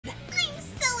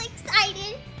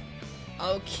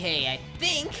Okay, I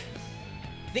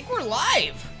think we're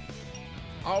live.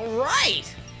 All right.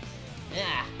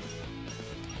 Yeah.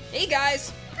 Hey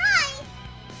guys. Hi.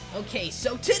 Okay,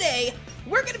 so today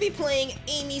we're gonna be playing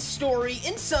Amy's story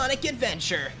in Sonic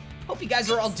Adventure. Hope you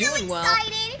guys are all doing well.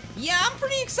 Excited. Yeah, I'm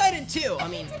pretty excited too. I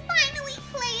mean, to finally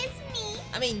play as me.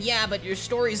 I mean, yeah, but your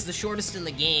story's the shortest in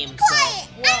the game. Quiet.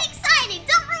 So, well, I'm excited.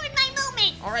 Don't ruin my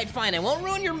moment. all right, fine. I won't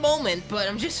ruin your moment, but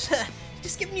I'm just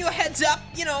giving you a heads up.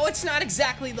 You know, it's not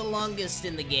exactly the longest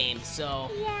in the game, so.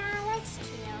 Yeah, that's true.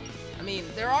 I mean,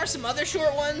 there are some other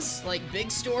short ones, like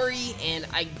Big Story, and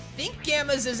I think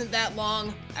Gamma's isn't that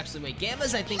long. Actually, wait,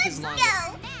 Gamma's I think is longer.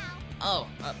 Let's go. Oh,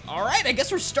 all right, I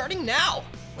guess we're starting now.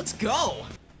 Let's go.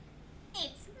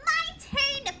 It's my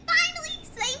turn to finally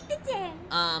save the day.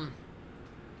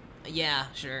 Yeah,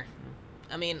 sure.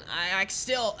 I mean, I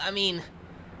still, I mean,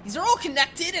 these are all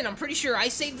connected, and I'm pretty sure I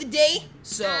saved the day,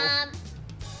 so. I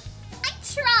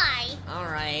try. All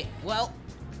right, well,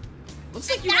 looks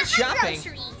like I you got went my shopping.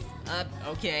 groceries.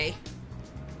 Okay.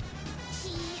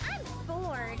 Gee, I'm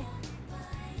bored.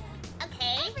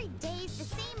 Okay. Every day's the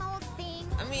same old thing.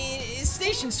 I mean, it's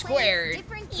Station Play Square.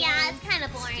 different Yeah, games. it's kind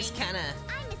of boring. Just kind of.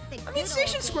 I miss the I mean, good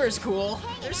Station old Square is days. cool.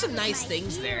 Hanging There's out some with nice my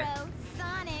things there. hero,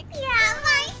 Sonic. Yeah,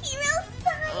 my hero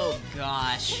Sonic. Oh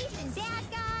gosh. Chasing bad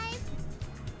guys.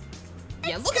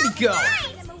 Yeah, look at me go.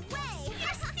 Get him away.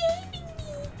 You're saving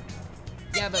me.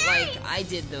 Yeah, but like I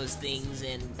did those things,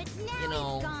 and But now you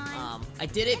know, he's gone. I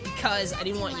did it because I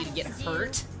didn't want you to get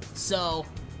hurt. So,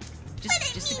 But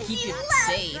it just to means keep you you love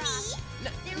safe.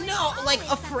 me. No, like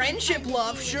a friendship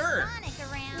love, sure. Sonic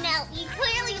around. No, you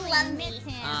clearly love me. Miss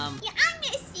him. Yeah, I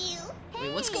miss you.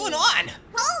 Wait, what's Hey, going on? Hold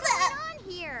What's up. going on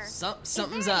here?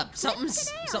 Something's there an up. eclipse Something's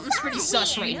today or something's pretty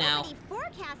sus something? right now. Nobody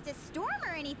forecast a storm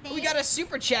or anything. We got a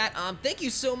super chat. Thank you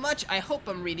so much. I hope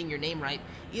I'm reading your name right.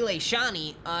 Ile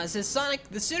Shani says, Sonic,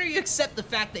 the sooner you accept the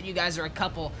fact that you guys are a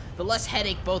couple, the less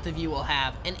headache both of you will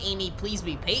have. And Amy, please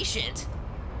be patient.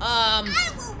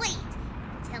 I will wait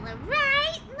till the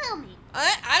right moment.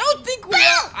 I don't think we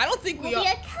are. I don't think we We'll are. be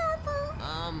a couple.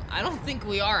 I don't think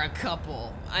we are a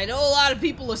couple. I know a lot of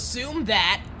people assume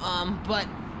that. But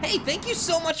hey, thank you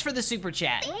so much for the super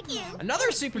chat. Thank you.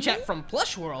 Another super chat from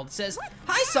Plush World says,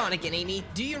 Hi Sonic and Amy,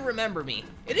 do you remember me?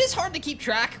 It is hard to keep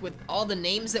track with all the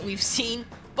names that we've seen,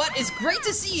 but it's great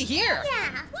to see you here.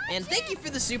 Yeah. And thank you for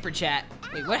the super chat.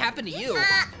 Wait, what happened to you?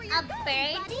 A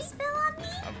bird just fell on me.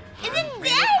 Is it Brandon,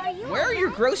 dead? Where are your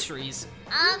groceries?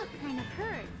 kind of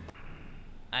hurt.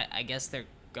 I guess they're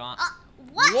gone.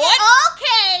 What? What?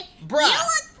 Okay. Bruh. You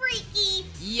look freaky.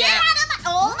 Yeah. Get out of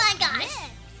my. Oh my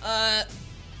gosh.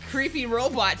 Creepy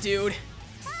robot dude.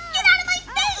 Get out of my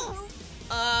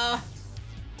face.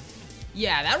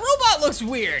 Yeah, that robot looks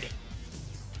weird.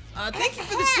 Thank you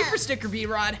for the super Ahem. sticker,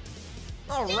 B-Rod.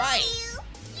 All right. You.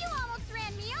 You almost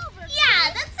ran me over.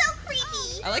 Yeah, that's so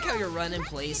creepy. I like how you run in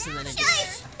place and then it just...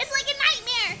 Shush. It's like a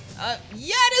nightmare.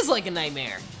 Yeah, it is like a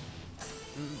nightmare.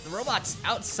 The robot's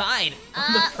outside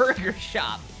of the burger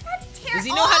shop. That's terrible. Does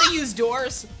he know how to use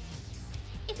doors?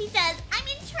 If he does, I'm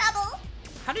in trouble.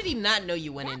 How did he not know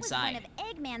you went That inside? was one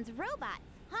of Eggman's robots,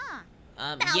 huh?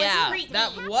 That was Yeah, creepy.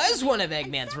 that was one of And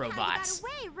Eggman's somehow you robots. got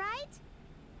away,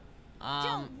 right?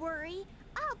 Don't worry,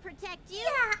 I'll protect you.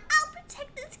 Yeah, I'll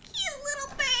protect this cute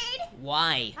little bird.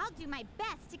 Why? I'll do my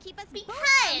best to keep us both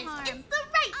Because from harm. it's the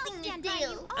right I'll thing stand to by do.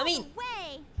 you all I mean- the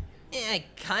way. Yeah,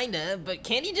 kinda, but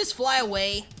can't he just fly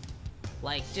away?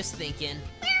 Like, just thinking.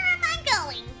 Where am I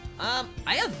going?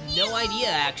 I have no idea,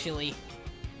 actually.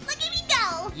 Look at me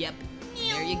go. Yep,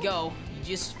 there you go. You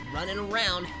just running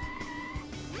around.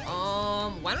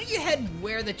 Why don't you head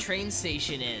where the train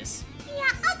station is? Yeah,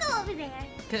 I'll go over there.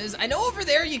 Cause I know over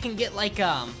there you can get like,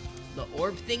 the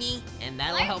orb thingy, and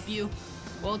that'll What? help you.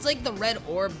 Well, it's like the red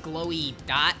orb glowy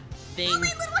dot thing. Oh, my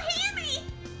little hammer.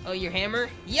 Oh, your hammer?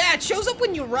 Yeah, it shows up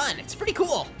when you run. It's pretty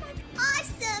cool.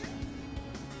 That's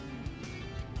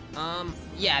awesome.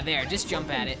 Yeah, there, just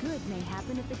jump at it. Good may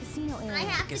happen at the casino area. I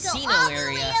have to Casino go all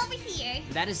area. the way over here.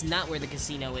 That is not where the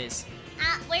casino is.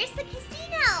 Where's the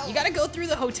casino? You gotta go through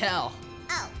the hotel.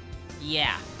 Oh.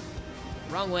 Yeah.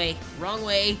 Wrong way, wrong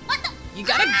way. What the? You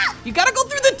gotta Ah! go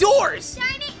through the doors!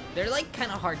 Darn it. They're like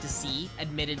kind of hard to see,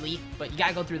 admittedly, but you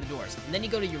gotta go through the doors. And then you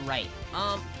go to your right.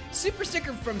 Super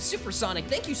sticker from Supersonic,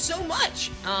 thank you so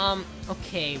much.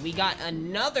 Okay, we got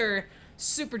another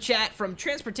super chat from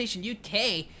Transportation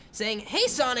UK saying, Hey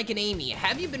Sonic and Amy,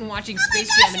 have you been watching Space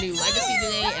Jam: A New Legacy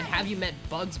today? And have you met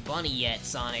Bugs Bunny yet,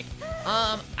 Sonic?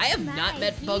 I have not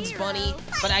met Bugs Bunny,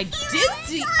 but I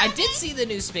did see the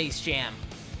new Space Jam.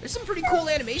 There's some pretty cool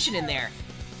animation in there.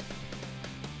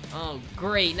 Oh,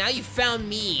 great, now you found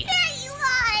me. There you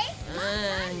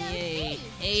are. Yay.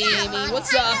 Hey, Yeah, Amy,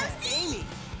 what's up? Amy.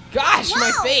 Gosh,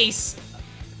 my Whoa. face.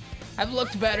 I've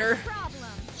looked better. Problem.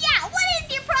 Yeah, what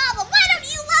is your problem? Why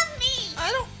don't you love me?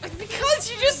 I don't,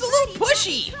 because you're just a little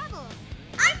pushy. Trouble.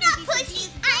 I'm not pushy.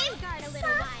 I'm Guard a little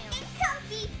soft while. and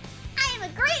comfy. I am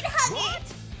a great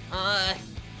hugger.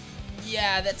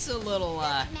 Yeah, that's a little,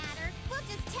 Doesn't matter. We'll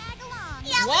just tag along.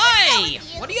 Yeah, Why? we'll just go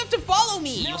with you. Why do you have to follow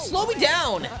me? You'll slow me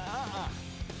down.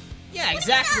 Yeah,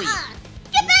 exactly.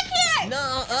 Get back here!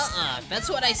 No, that's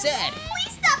what I said.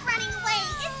 Please stop running away.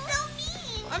 It's so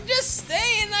mean. I'm just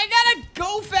saying, I gotta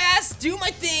go fast, do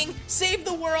my thing, save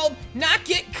the world, not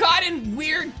get caught in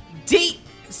weird date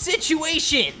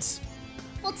situations.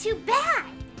 Well, too bad.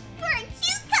 We're a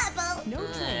cute couple. No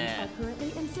trains are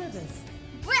currently in service.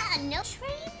 We're on no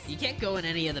trains? You can't go in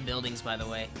any of the buildings, by the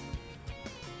way.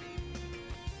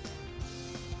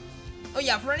 Oh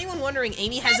yeah, for anyone wondering,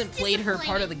 Amy hasn't played her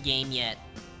part of the game yet.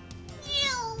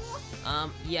 Ew.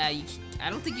 Yeah, I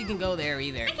don't think you can go there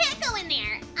either. I can't go in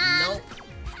there. Nope.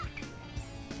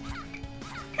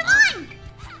 Come on.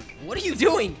 What are you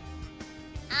doing?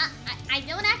 I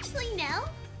don't actually know.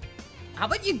 How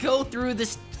about you go through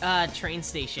this train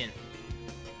station?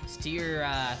 It's to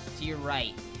your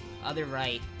right. Other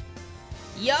right.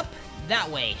 Yup, that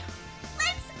way.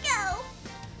 Let's go.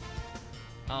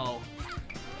 Oh.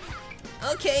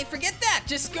 Okay, forget that.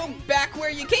 Just go back where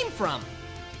you came from.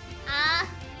 I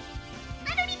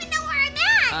don't even know where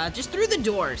I'm at. Just through the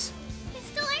doors. This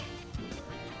door?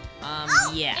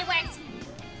 Oh, yeah. It works.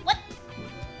 What?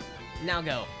 Now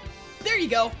go. There you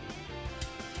go.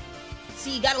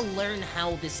 See, you gotta learn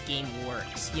how this game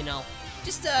works, you know?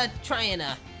 Just, try and,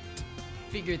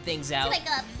 figure things out. Do I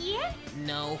go up here?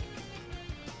 No.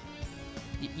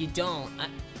 You don't.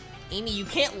 Amy, you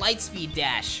can't lightspeed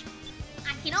dash.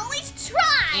 I can always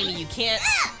try. Amy, you can't.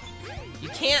 Ugh. You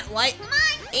can't light. Come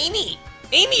on. Amy,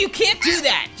 you can't do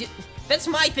that. That's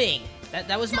my thing.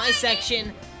 That was my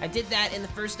section. I did that in the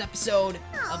first episode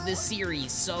of this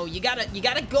series. So you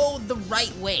gotta go the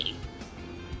right way.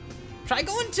 Try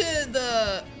going to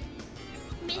the.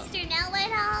 Mr.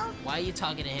 Know-It-all? Why are you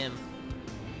talking to him?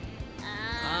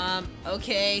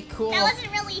 Okay, cool. That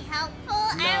wasn't really helpful.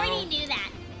 No. I already knew that.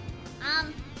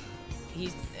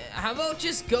 He's. How about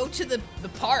just go to the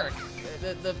park,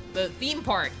 the theme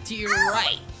park to your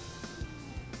right.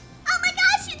 Oh my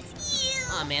gosh, it's you.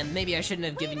 Oh man, maybe I shouldn't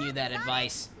have given you that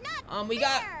advice. We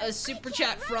got a super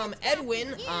chat from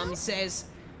Edwin. He says,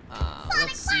 Sonic, let's why are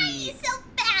see. you so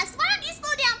fast? Why don't you slow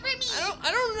down for me?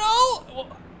 I don't know.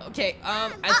 Well, okay, I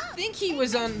think he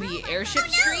was on the airship Oh,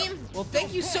 no. stream. Well,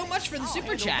 thank you so much for the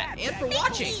super chat and for Thank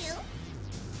watching. you.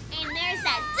 And there's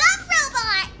that dumb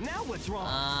robot. Now what's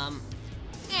wrong?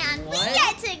 And What? we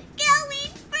get to go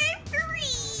in for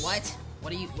free. What?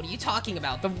 What are you talking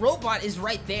about? The robot is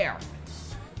right there.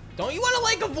 Don't you want to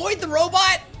like avoid the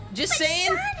robot? Just saying.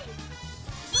 Sonic,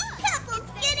 cute couples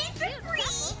get in for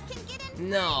free. Can get in.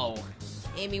 No.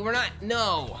 Amy, we're not.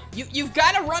 No. You've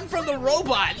got to run from the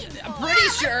robot. I'm pretty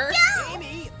sure. Go.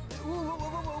 Amy,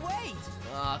 wait.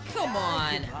 Come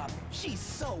on. Give up. She's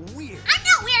so weird. I'm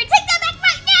not weird. Take that back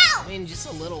right now. I mean, just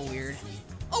a little weird.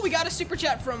 Oh, we got a super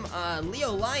chat from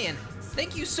Leo Lion.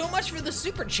 Thank you so much for the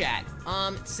super chat.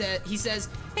 He says,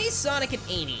 "Hey Sonic and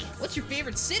Amy, what's your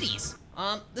favorite cities?"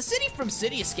 The city from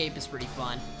City Escape is pretty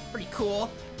fun, pretty cool.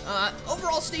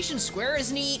 Overall Station Square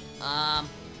is neat.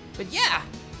 But yeah.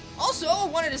 Also, I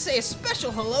wanted to say a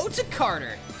special hello to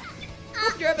Carter.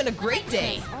 Hope you're having a great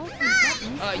day.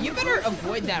 You better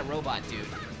avoid that robot, dude.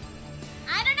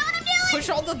 I don't know what I'm doing. Push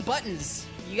all the buttons.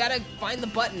 You gotta find the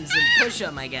buttons and push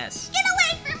them, I guess. Get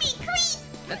away from me,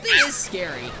 creep. That thing is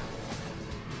scary.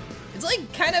 It's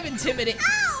like kind of intimidating.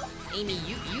 Ow. Amy,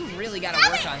 you really gotta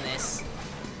work on this.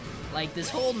 Like this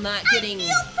whole not I getting.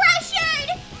 feel pressured.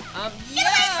 Get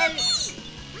Yeah. away from me.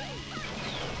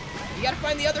 You gotta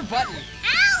find the other button.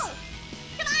 Ow.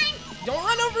 Come on. Don't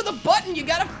run over the button. You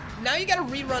gotta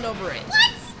rerun over it.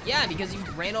 What? Yeah, because you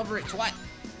ran over it twice.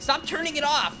 Stop turning it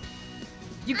off.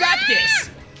 You got this.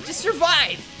 Just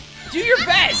survive. Do your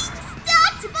best.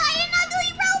 Stopped by an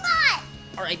ugly robot.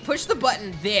 All right, push the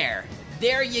button there.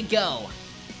 There you go.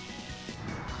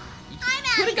 I'm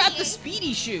out Could have of got here. the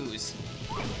speedy shoes.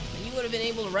 And you would have been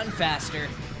able to run faster.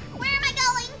 Where am I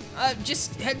going?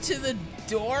 Just head to the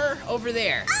door over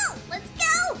there. Oh, let's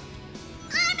go.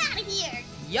 I'm out of here.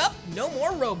 Yup, no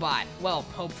more robot. Well,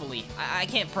 hopefully. I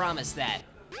can't promise that.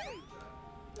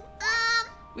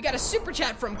 We got a super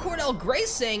chat from Cordell Grace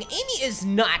saying, Amy is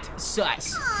not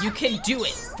sus. Aw, You can thank do it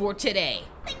you. for today.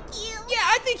 Thank you. Yeah,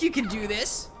 I think you can do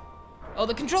this. Oh,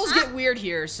 the controls get weird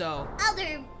here, so. Oh,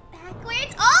 they're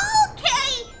backwards?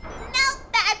 Okay. No,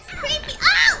 that's creepy.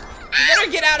 Oh! You better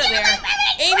get out of there.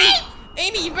 Amy,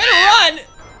 Amy, you better run!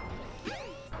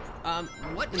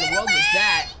 What in the world was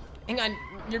that? Hang on,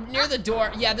 you're near the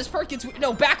door. Yeah, this part gets,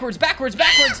 no, backwards.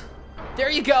 There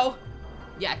you go.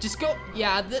 Yeah, just go,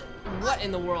 yeah, what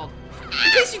in the world?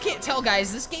 In case you can't tell,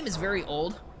 guys, this game is very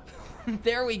old.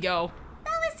 There we go.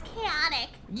 That was chaotic.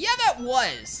 Yeah, that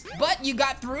was. But you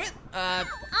got through it.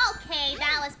 Okay,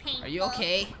 that was painful. Are you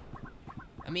okay?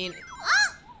 I mean,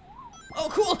 Oh, oh,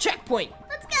 cool, checkpoint.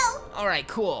 let's go. All right,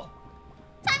 cool.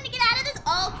 Time to get out of this.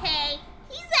 Okay,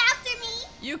 he's after me.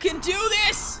 You can do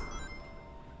this!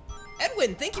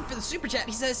 Edwin, thank you for the super chat.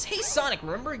 He says, hey Sonic,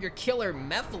 remember your killer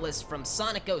Mephiles from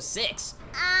Sonic 06?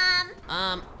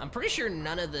 I'm pretty sure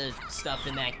none of the stuff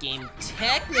in that game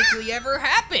technically ever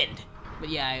happened. But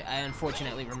yeah, I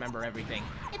unfortunately remember everything.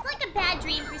 It's like a bad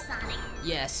dream for Sonic.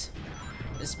 Yes.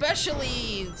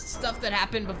 Especially stuff that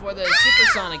happened before the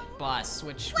Supersonic boss,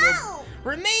 which will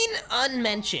remain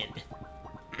unmentioned.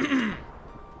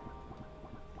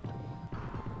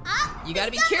 You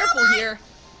gotta be careful here.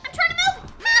 I'm trying to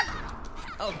move.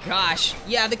 Oh gosh.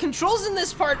 Yeah, the controls in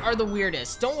this part are the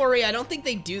weirdest. Don't worry, I don't think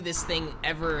they do this thing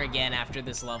ever again after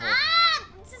this level.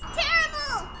 This is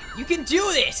terrible. You can do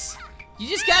this! You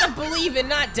just gotta believe and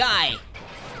not die.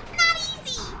 Not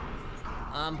easy.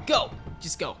 Go.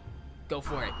 Just go. Go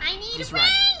for it. I need just rings.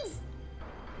 run.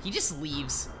 He just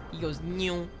leaves. He goes,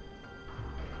 new.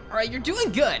 Alright, you're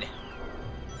doing good.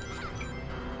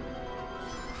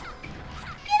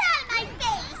 Get out of my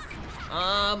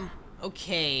face.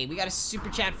 Okay, we got a super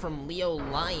chat from Leo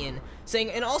Lion saying,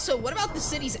 and also, what about the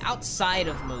cities outside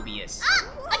of Mobius?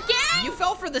 Again? You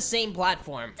fell for the same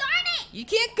platform. Darn it. You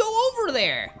can't go over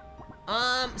there.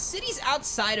 Cities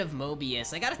outside of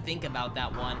Mobius. I gotta think about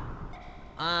that one.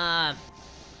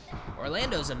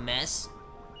 Orlando's a mess.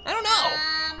 I don't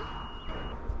know.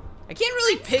 I can't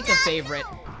really pick a favorite.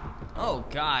 Oh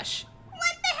gosh.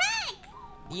 What the heck?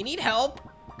 You need help?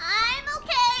 I'm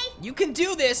okay. You can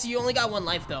do this. You only got one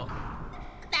life though.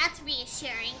 That's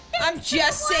reassuring. I'm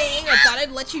just saying. I thought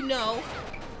I'd let you know.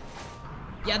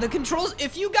 Yeah, the controls,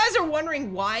 if you guys are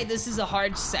wondering why this is a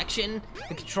hard section,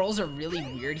 the controls are really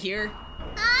weird here.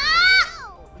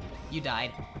 You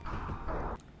died.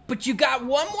 But you got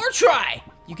one more try.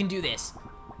 You can do this.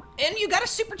 And you got a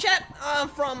super chat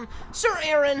from Sir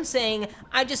Aaron saying,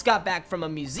 I just got back from a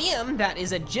museum that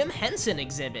is a Jim Henson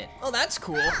exhibit. Oh, that's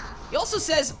cool. He also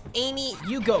says, Amy,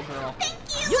 you go, girl. Thank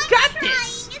you. You I'm got trying.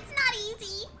 this. It's not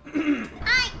easy.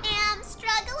 I am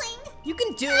struggling. You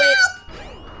can do Help. it.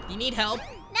 You need help?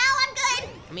 No, I'm good.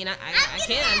 I mean, I I'm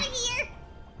getting can. out of here.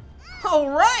 All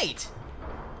right.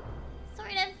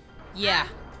 Sort of. Yeah,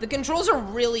 the controls are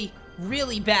really,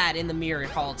 really bad in the mirror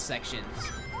hauled sections.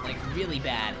 Like, really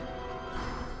bad.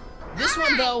 This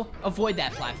one, though, avoid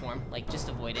that platform. Like, just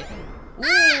avoid it.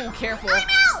 Ooh, careful. I'm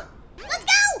out. Let's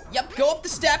go. Yep, go up the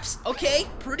steps. Okay,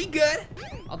 pretty good.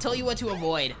 I'll tell you what to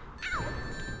avoid.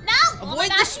 No. Oh my Avoid gosh,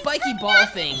 the he's spiky coming ball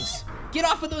at me. things. Get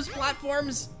off of those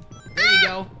platforms. There you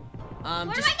go. Where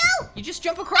do just, I go? You just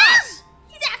jump across.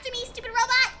 He's after me, stupid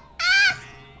robot.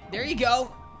 There you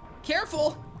go.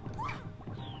 Careful.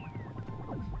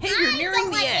 Hey, you're nearing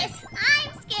the end. This.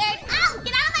 I'm scared. Ow,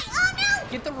 get out of my, oh no.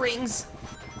 Get the rings.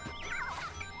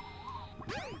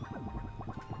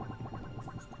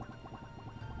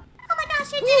 Oh my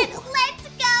gosh, I did it. Let's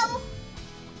go.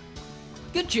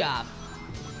 Good job.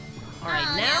 All right,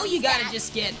 Oh, now now you he's gotta back.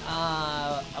 just get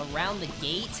around the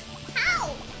gate,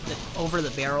 How? over the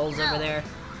barrels over there.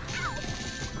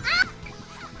 Ah.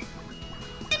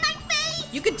 In my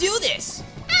face. You could do this.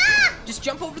 Ah. Just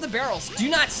jump over the barrels. Do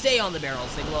not stay on the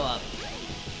barrels; they blow up.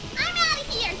 I'm out of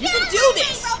here. You Get can out of do my way,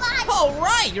 this. robot. All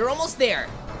right, you're almost there.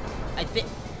 I think.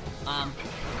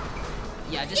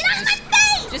 Yeah, Get out of my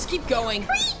face. just keep going.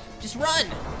 Creep. Just run,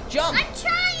 jump, I'm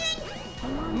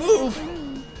trying. move.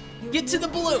 Get to the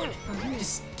balloon.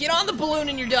 Just get on the balloon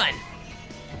and you're done.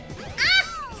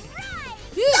 Ah.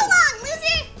 Phew. So long,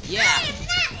 loser. Yeah. I am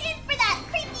not in for that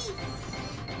creepy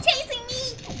chasing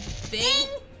me Thing?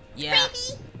 Yeah.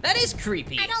 Creepy. That is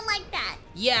creepy. I don't like that.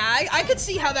 Yeah, I could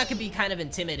see how that could be kind of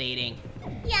intimidating.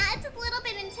 Yeah, it's a little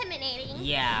bit intimidating.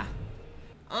 Yeah.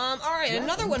 Alright,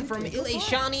 another one from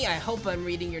Ileshani. I hope I'm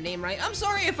reading your name right. I'm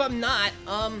sorry if I'm not.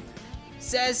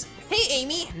 Says, hey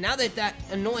Amy, now that that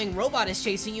annoying robot is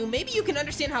chasing you, maybe you can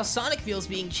understand how Sonic feels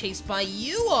being chased by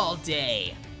you all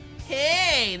day.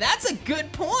 Hey, that's a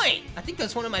good point. I think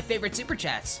that's one of my favorite super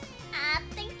chats.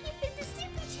 Thank you for the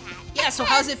super chat. Yeah, so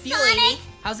how's it feel, Sonic? Amy?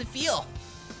 How's it feel?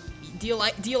 Do you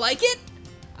like it?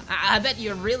 I bet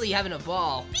you're really having a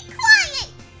ball. Be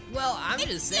quiet. Well, I'm It's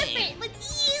just saying. different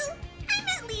with you. I'm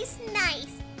at least nice.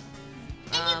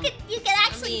 And you could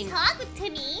actually talk to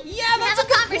me. Yeah, and that's have a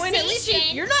good point. At least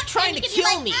conversation, you're not trying and to you could be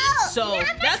kill like, me, oh, so yeah, I'm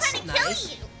not that's trying to nice.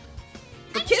 kill you.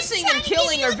 But I'm just kissing trying and to give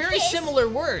killing you are a very kiss. similar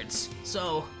words,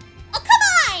 so... Oh,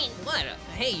 come on! What?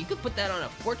 Hey, you could put that on a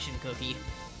fortune cookie.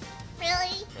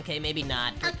 Really? Okay, maybe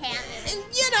not. Okay, I'm And,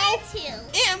 moving. you know...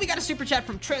 Too. And we got a super chat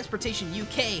from Transportation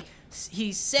UK.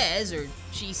 He says, or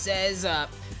she says,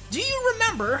 do you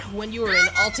remember when you were in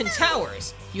Alton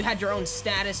Towers? You had your own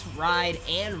status, ride,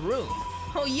 and room.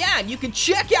 Oh yeah, and you can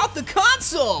check out the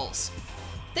consoles!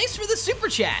 Thanks for the super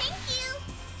chat. Thank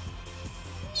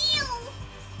you. Mew.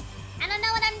 I don't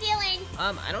know what I'm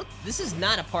doing. This is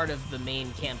not a part of the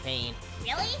main campaign.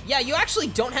 Really? Yeah, you actually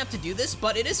don't have to do this,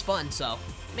 but it is fun, so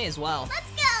may as well.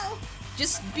 Let's go.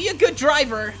 Just be a good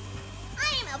driver.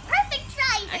 I am a perfect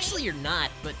driver. Actually, you're not,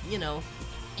 but you know.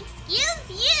 Excuse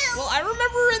you. Well, I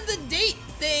remember in the date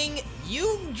thing,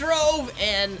 you drove,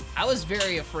 and I was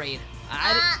very afraid.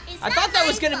 I it's thought not that my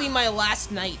was gonna be fault. my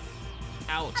last night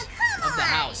out Oh, come of the on.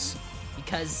 house.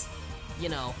 Because, you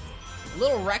know, a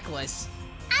little reckless.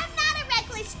 I'm not a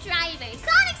reckless driver.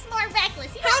 Sonic's more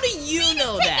reckless. You How have do you speeding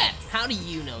know that? tickets. How do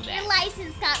you know Your that?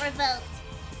 license got revoked.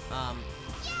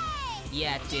 Yay!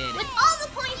 Yeah, it did. With all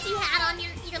the points you had on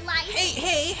your license.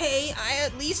 Hey, I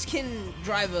at least can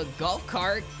drive a golf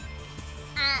cart.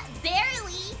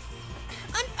 Barely.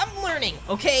 I'm learning,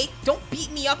 okay? Don't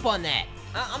beat me up on that.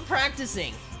 I'm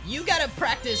practicing. You gotta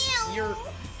practice Meow. your...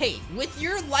 Hey, with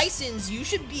your license, you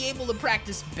should be able to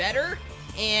practice better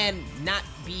and not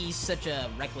be such a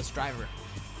reckless driver.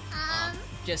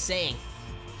 Just saying.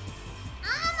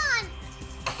 I'm on.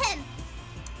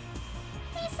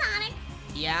 Hey, Sonic.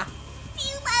 Yeah? Do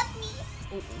you love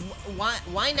me?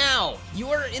 Why now? You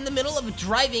are in the middle of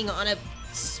driving on a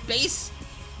space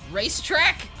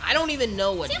racetrack? I don't even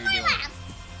know what Two you're more doing. laps.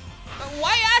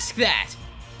 Why ask that?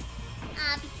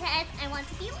 Because I want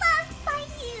to be loved by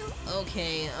you.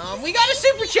 Okay, You we got a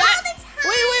save super me chat. all the time.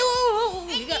 Whoa. And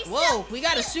We got, you're whoa, so we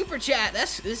got a cute. super chat.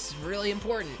 This is really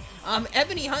important.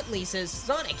 Ebony Huntley says,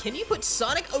 Sonic, can you put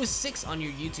Sonic 06 on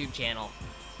your YouTube channel?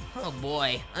 Oh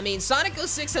boy. I mean, Sonic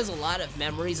 06 has a lot of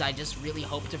memories I just really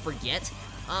hope to forget.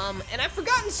 And I've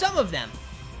forgotten some of them.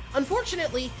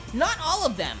 Unfortunately, not all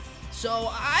of them. So,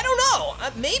 I don't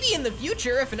know. Maybe in the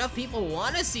future if enough people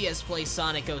want to see us play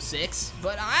Sonic 06,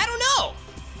 but I don't know.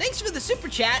 Thanks for the super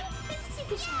chat.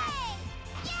 Super chat.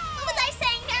 What was I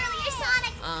saying earlier,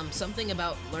 Sonic? Something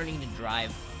about learning to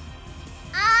drive.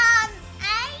 I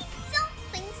don't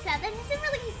think so. That doesn't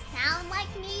really sound like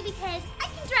me because I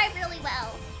can drive really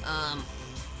well. Oh,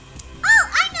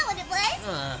 I know what it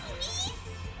was. Me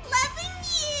loving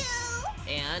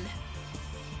you. And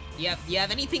you have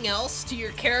anything else to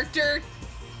your character?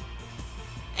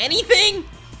 Anything?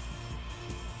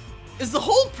 Is the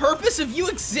whole purpose of you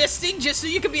existing just so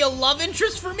you can be a love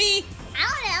interest for me? I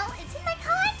don't know. It's in my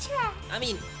contract. I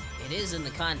mean, it is in the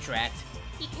contract.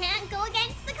 You can't go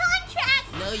against the contract.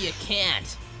 No, you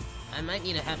can't. I might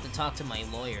need to have to talk to my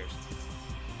lawyers.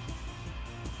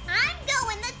 I'm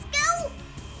going. Let's go.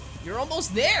 You're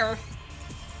almost there.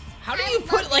 How do I you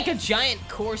put love like a it. giant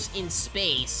course in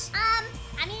space?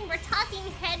 I mean, we're talking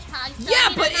hedgehogs. So Yeah, I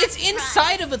mean, but I'm not it's surprised.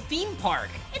 inside of a theme park.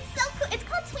 It's so cool. It's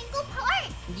called Twinkle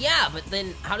Park. Yeah, but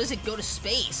then how does it go to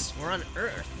space? We're on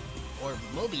Earth. Or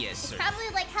Mobius. Or... Probably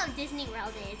like how Disney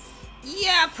World is.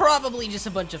 Yeah, probably just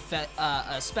a bunch of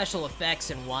special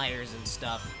effects and wires and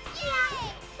stuff.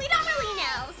 Yay! We don't really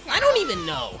know. So. I don't even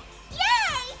know.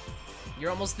 Yay!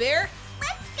 You're almost there?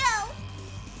 Let's go.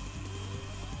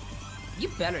 You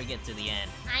better get to the end.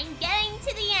 I'm getting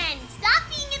to the end. Stop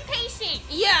being impatient.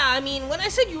 Yeah, I mean, when I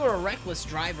said you were a reckless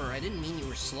driver, I didn't mean you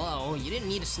were slow. You didn't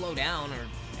need to slow down or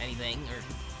anything,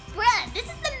 or... Bruh, this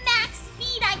is the max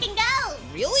speed I can go.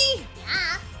 Really?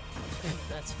 Yeah.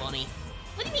 That's funny.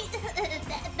 What do you mean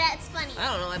that's funny?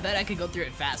 I don't know, I bet I could go through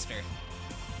it faster.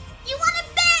 You want to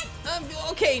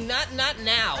bet? Okay, not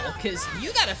now, because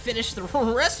you gotta finish the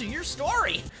rest of your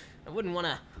story. I wouldn't want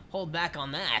to hold back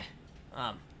on that.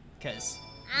 Because,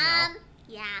 you know,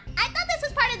 Yeah. I thought this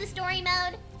was part of the story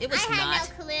mode. it was I not. had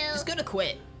no clue. Just gonna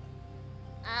quit.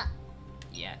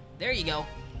 Yeah, there you go.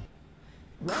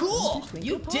 Welcome Cool! to Twinkle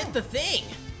You Park. did the thing!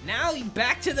 Now you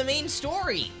back to the main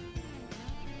story.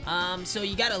 So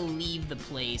you gotta leave the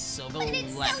place, so go But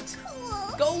it's left. so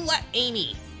cool. Go left,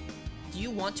 Amy! Do you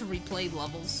want to replay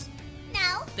levels?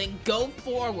 No. Then go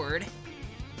forward.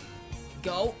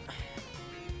 Go.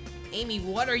 Amy,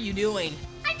 what are you doing?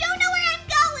 I don't know where I'm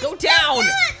going. Go down!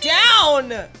 Don't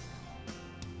do it. Down!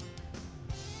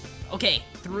 Okay,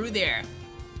 through there.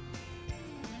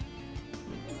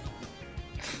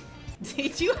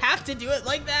 Did you have to do it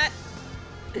like that?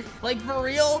 Like, for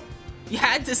real? You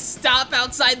had to stop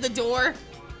outside the door?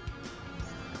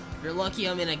 You're lucky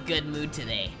I'm in a good mood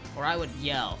today, or I would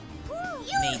yell.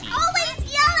 You Maybe.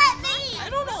 always yell at me! I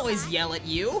don't always yell at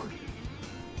you.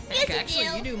 Yes, Heck, you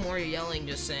actually, do. you do more yelling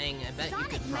just saying. I bet you Sonic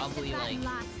could must have probably, like, gotten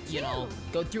lost, you know, too.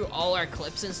 go through all our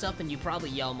clips and stuff, and you probably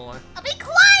yell more. I'll be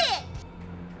quiet!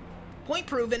 Point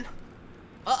proven.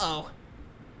 Uh-oh.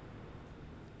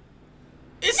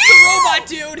 It's the robot,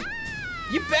 dude!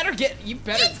 You better.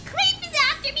 This creep is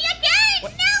after me again!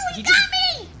 What? No, he He got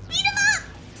just- me! Beat him up!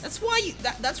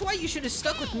 That's why you should have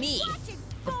stuck with me. Watch it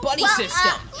The go. buddy Well,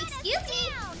 system. Excuse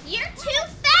me, you're too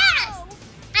fast!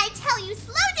 I tell you,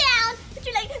 slow down, but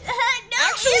you're like, no,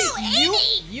 Actually,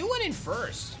 Amy! you went in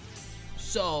first.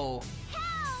 So,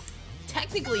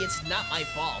 technically, it's not my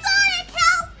fault. Sonic,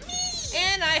 help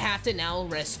me! And I have to now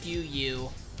rescue you.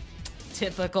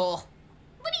 Typical.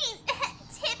 What do you mean,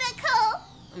 typical?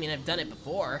 I mean, I've done it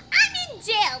before. I'm in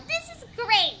jail. This is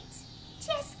great.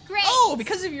 Just great. Oh,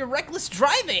 because of your reckless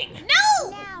driving.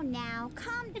 No! Now,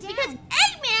 calm It's down. because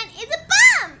Eggman is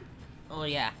a bum! Oh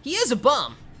yeah, he is a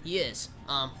bum. He is.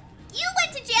 You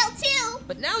went to jail too!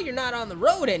 But now you're not on the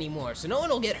road anymore, so no one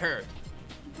will get hurt.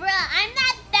 Bruh, I'm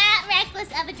not that reckless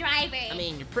of a driver. I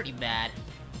mean, you're pretty bad.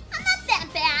 I'm not that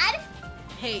bad.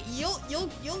 Hey, you'll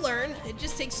learn. It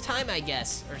just takes time, I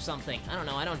guess, or something. I don't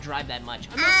know. I don't drive that much.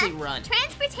 I mostly run.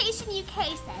 Transportation UK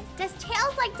says, does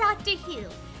Tails like Doctor Who?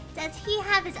 Does he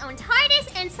have his own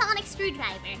TARDIS and sonic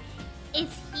screwdriver? Is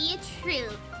he a true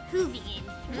Whovian?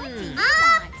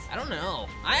 I don't know.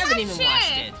 I haven't even sure.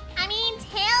 watched it. I mean,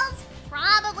 Tails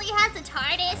probably has a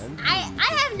TARDIS.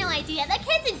 I have no idea. That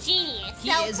kid's a genius.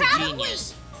 He so is probably, a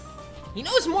genius. He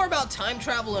knows more about time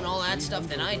travel and all that stuff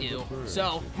than I do.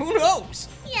 So, who knows?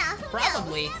 Yeah, who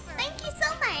Probably. knows? Thank you so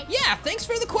much. Yeah, thanks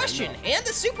for the question and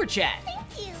the super chat.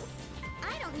 Thank you.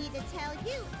 I don't need to tell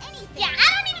you anything. Yeah,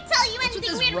 I don't need to tell you What's with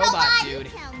anything, this weird robot, robot. dude?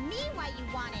 Tell me why you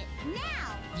want it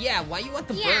now. Yeah, why you want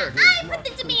the Yeah, bird? I put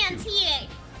the demands here.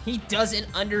 He doesn't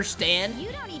understand.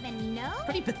 You don't even know?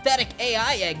 Pretty pathetic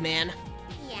AI, Eggman.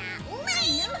 Yeah,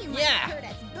 I know you might Yeah. hurt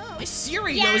us both. My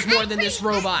Siri Yeah, knows more I'm than this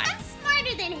pretty- robot. I'm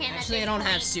smarter than him. Actually, I at don't this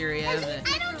have point. Siri. I have a...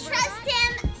 I don't trust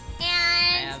him,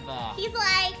 and have, he's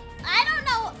like, I don't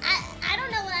know, I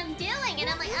don't know what I'm doing, and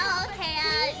I'm like, oh,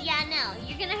 okay, yeah, no,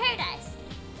 you're gonna hurt us.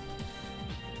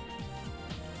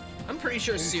 I'm pretty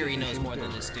sure Siri knows more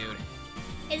than this dude.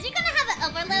 Is he gonna have an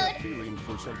overload?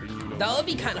 That would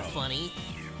be kind of funny.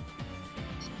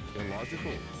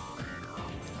 Illogical.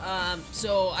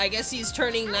 So I guess he's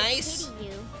turning nice. I pity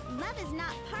you. Love is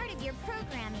not part of your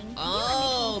programming. You are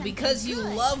Oh, making because something you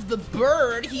good. love the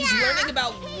bird, he's Yeah. learning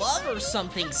about love or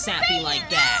something sappy like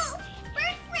that. No,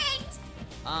 bird friend,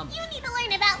 Um, you need to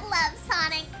learn about love,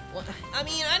 Sonic. well, I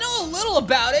mean, I know a little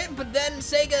about it, but then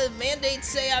Sega mandates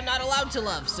say I'm not allowed to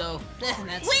love, so that's...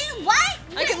 Wait, what?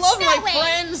 I can love No my way.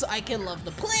 friends, I can love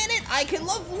the planet, I can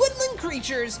love woodland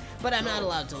creatures, but I'm not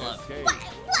allowed to love. Okay. What?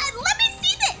 Let me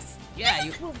see this. Yeah,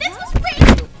 this you was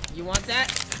written. you want that?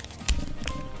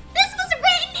 This was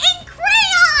written in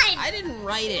crayon. I didn't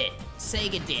write it.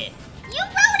 Sega did. You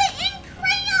wrote it in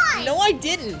crayon. No, I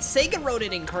didn't. Sega wrote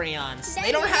it in crayons. There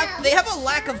They don't you have. go. They have a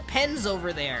lack of pens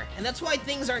over there, and that's why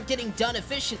things aren't getting done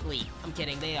efficiently. I'm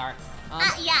kidding. They are.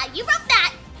 Yeah, you wrote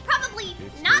that probably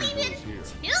It's not dangerous even here.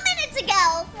 2 minutes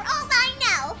ago, for all I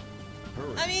know.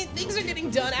 Hurry. I mean, things are getting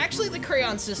done. Actually, the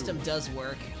crayon system does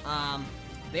work.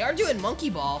 They are doing Monkey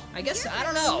Ball. I guess I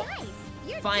don't know. Nice.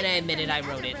 You're Fine, I different admit it. from I the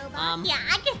wrote other it. robots. Yeah,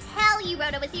 I could tell you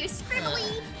wrote it with your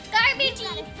scribbly, garbagey You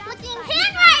got a looking soft spot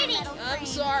handwriting. in your I'm brain.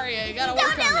 sorry. I You gotta don't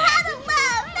work on know how that. to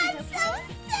love. That's so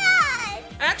sad.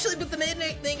 Actually, but the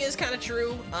midnight thing is kind of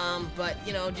true. But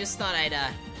you know, just thought I'd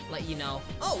let you know.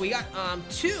 Oh, we got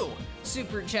 2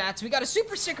 super chats. We got a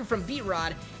super sticker from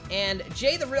B-Rod, and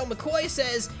Jay the Real McCoy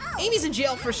says Amy's in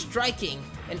jail for striking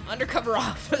an undercover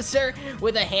officer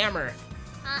with a hammer.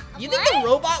 You think what? the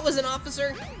robot was an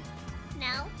officer?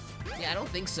 No. Yeah, I don't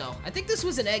think so. I think this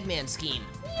was an Eggman scheme.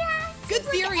 Yeah. Good seems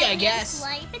like theory, I Eggman's guess.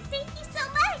 life, but thank you so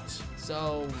much.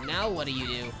 So now what do?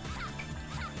 You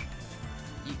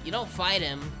don't fight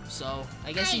him, so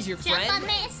I guess he's your jump friend. on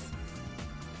this.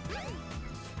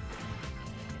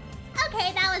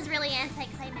 Okay, that was really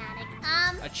anticlimactic.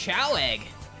 A Chow egg.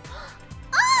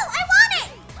 Oh, I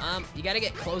want it. You gotta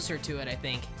get closer to it, I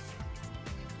think.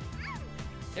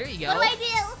 There you go. What do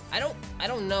I do? I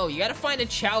don't know. You gotta find a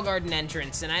Chow Garden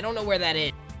entrance, and I don't know where that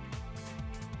is.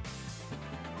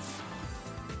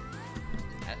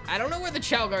 I don't know where the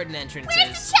Chow Garden entrance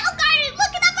Where's is. the Chow Garden?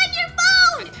 Look it up on your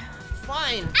phone.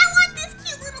 Fine. I want this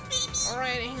cute little baby.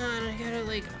 Alright, hang on. I gotta,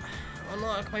 like,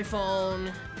 unlock my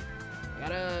phone. I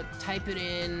gotta type it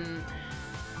in.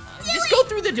 Just go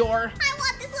through the door. I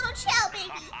want this little Chow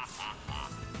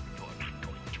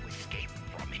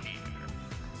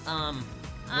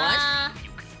What? You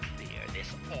can clear this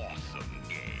awesome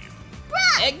game.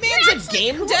 Bruh, Eggman's you're a actually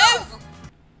game cool. dev?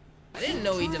 I didn't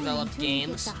know he Time developed to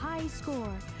games. get the high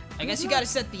score. I guess you Good gotta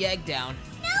set the egg down.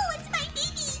 No, it's my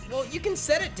baby. Well, you can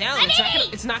set it down. My baby!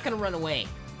 It's not gonna run away.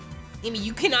 Amy,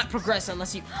 you cannot progress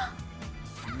unless you...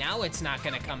 Now it's not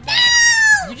gonna come back.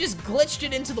 No! You just glitched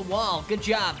it into the wall. Good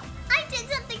job. I did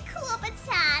something cool but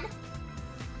sad.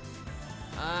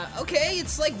 Okay,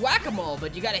 it's like whack-a-mole,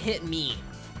 but you gotta hit me.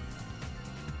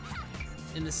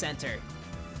 In the center.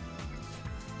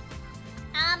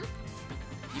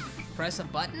 Press a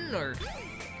button, or...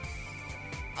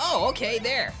 Oh, okay,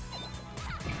 there.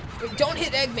 Wait, don't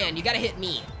hit Eggman, you gotta hit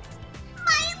me.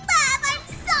 My love, I'm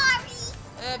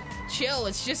sorry. Chill,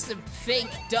 it's just a fake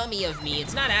dummy of me.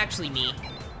 It's not actually me.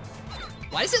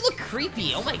 Why does it look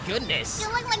creepy? Oh my goodness.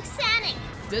 You look like Sonic.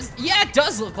 Yeah, it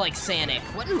does look like Sonic.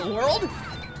 What in the world?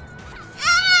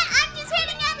 I'm just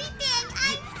hitting everything.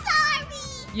 I'm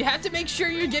sorry. You have to make sure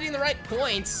you're getting the right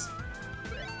points.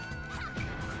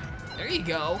 There you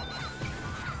go.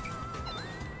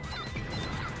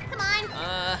 Come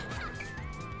on.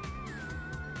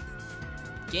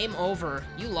 Game over.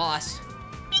 You lost.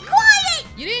 Be quiet.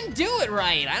 You didn't do it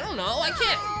right. I don't know. I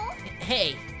can't. Oh.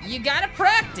 Hey, you gotta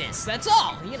practice. That's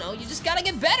all. You know, you just gotta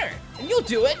get better. And you'll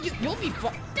do it. You'll be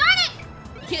fine. Darn it.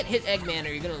 You can't hit Eggman or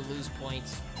you're gonna lose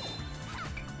points.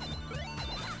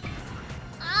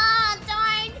 Ah,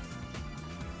 darn.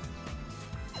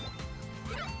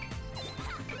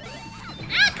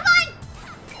 Ah, come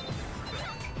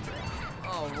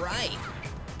on. All right.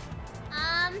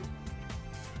 Um,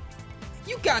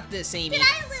 You got this, Amy. did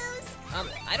I lose?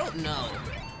 I don't know.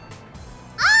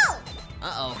 Oh.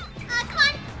 Uh-oh. Come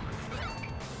on.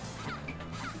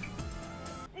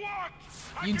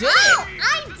 You did Oh, it!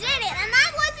 I did it, and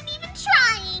I wasn't even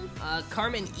trying.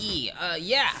 Carmen E.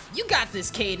 Yeah, you got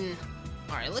this, Caden.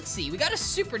 All right, let's see. We got a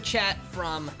super chat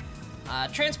from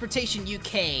Transportation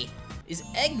UK. Is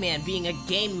Eggman being a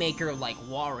game maker like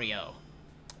Wario?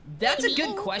 That's a good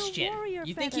Oh, the question. warrior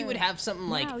You think he feather. would have something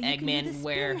like Now you can do the Eggman spin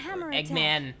where hammer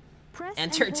Eggman Press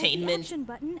and hold the Entertainment? action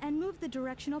button and move the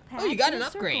directional pad Oh, you got in an a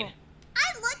upgrade. circle.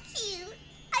 I look cute.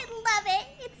 I love it.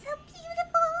 It's so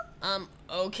beautiful.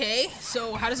 Okay.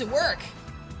 So how does it work?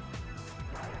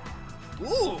 Ooh.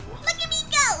 Look at me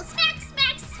go. Smack,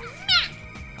 smack, smack.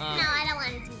 No, I don't want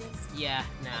to do this. Yeah,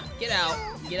 nah. Get out.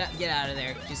 Get out of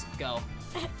there. Just go.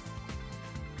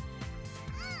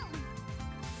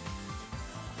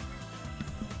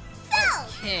 So,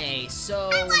 Okay, so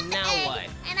I want the now egg, what?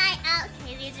 And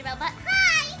okay, there's a robot.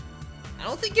 Hi. I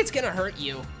don't think it's gonna hurt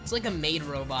you. It's like a maid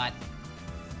robot.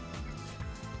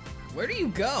 Where do you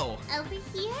go? Over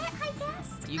here, I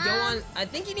guess. You go on, I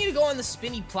think you need to go on the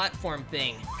spinny platform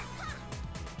thing.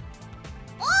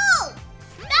 Oh,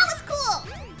 that was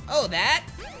cool. Oh, that?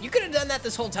 You could have done that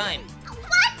this whole time.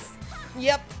 What?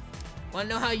 Yep. Wanna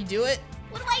know how you do it?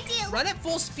 What do I do? Run at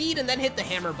full speed and then hit the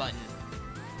hammer button.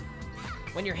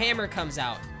 When your hammer comes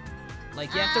out.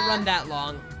 Like, you have to run that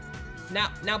long.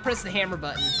 Now press the hammer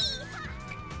button.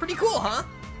 Pretty cool, huh?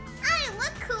 I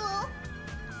look cool.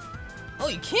 Oh,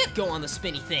 you can't go on the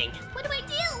spinny thing. What do I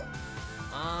do?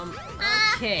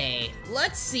 Okay,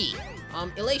 let's see.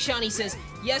 Elashani says,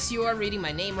 yes, you are reading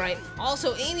my name right.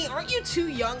 Also, Amy, aren't you too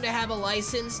young to have a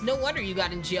license? No wonder you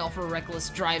got in jail for reckless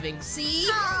driving. See?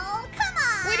 Oh, come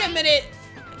on. Wait a minute.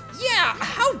 Yeah,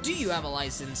 how do you have a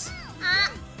license?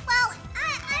 Well,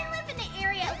 I live in an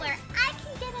area where I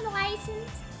can get a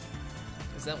license.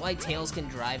 Is that why Tails can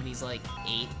drive and he's like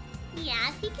 8? Yeah,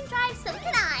 if he can drive, so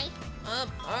can I.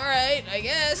 Alright, I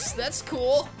guess. That's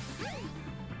cool.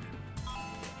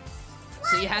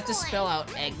 So you have to Boy. spell out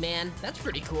Eggman. That's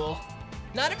pretty cool.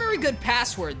 Not a very good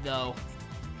password, though.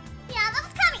 Yeah, that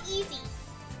was kind of easy.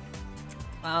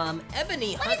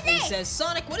 Ebony What is Huntley this? says,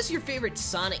 Sonic, what is your favorite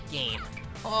Sonic game?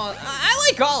 Oh, I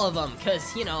like all of them,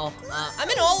 because, you know, I'm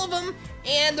in all of them,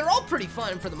 and they're all pretty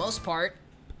fun for the most part.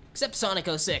 Except Sonic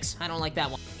 06. I don't like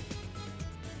that one.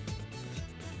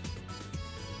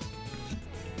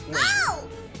 Wait, Oh!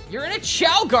 you're in a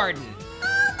Chow Garden!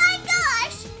 Oh my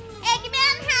gosh!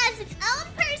 Eggman has its own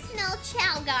personal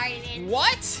Chow Garden.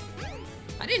 What?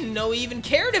 I didn't know he even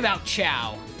cared about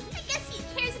Chow. I guess he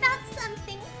cares about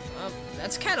something.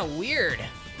 That's kind of weird.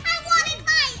 I wanted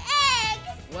my egg!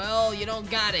 Well, you don't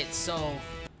got it, so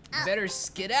you better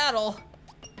skedaddle.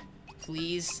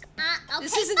 Please. Okay,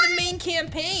 This isn't fine. the main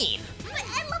campaign. But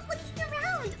I love looking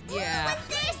around. Yeah. Ooh, what's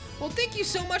this? Well, thank you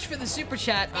so much for the super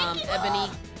chat, Thank you. Ebony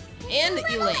and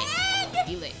Little Elaine. egg.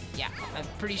 Elaine, yeah, I'm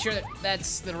pretty sure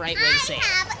that's the right way to say I it.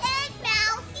 have egg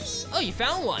now. Oh, you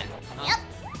found one. Yep.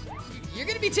 You're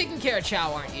gonna be taking care of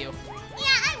Chow, aren't you? Yeah,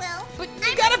 I will. But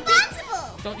I'm you gotta be.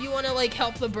 responsible. Don't you want to, like,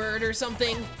 help the bird or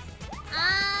something?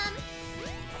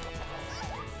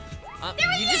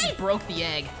 There you he just is! broke the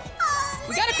egg. Oh,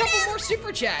 We got a couple more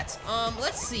super chats.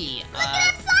 Let's see. Look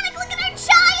at him, Sonic! Look at our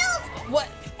child! What?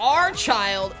 Our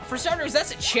child? For starters,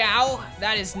 that's a chow.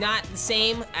 That is not the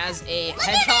same as a Look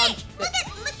hedgehog. at it! Look at.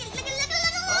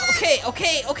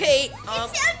 Okay.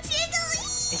 It's so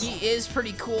jiggly! He is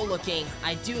pretty cool looking.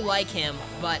 I do like him,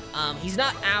 but he's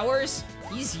not ours.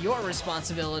 He's your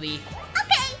responsibility.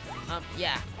 Okay.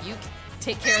 Yeah, you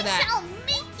take care of that. I shall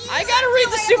make you I gotta read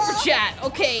the super adorable. chat.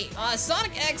 Okay,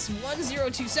 Sonic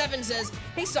X1027 says,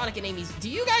 "Hey Sonic and Amy's, do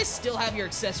you guys still have your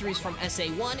accessories from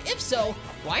SA1? If so,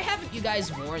 why haven't you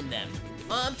guys worn them?"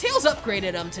 Tails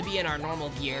upgraded them to be in our normal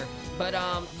gear, but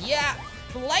yeah,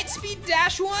 the Lightspeed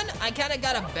Dash one, I kind of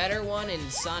got a better one in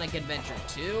Sonic Adventure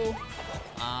 2.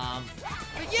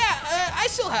 But yeah, I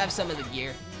still have some of the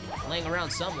gear laying around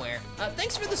somewhere.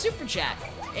 Thanks for the super chat,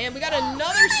 and we got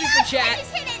another super chat. I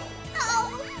just hit it.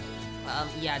 Oh.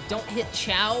 Yeah, don't hit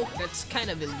Chow. That's kind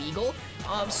of illegal.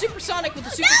 Supersonic with the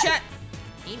super chat.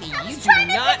 Amy, you do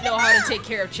not know how to take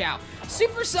care of Chow.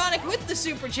 Supersonic with the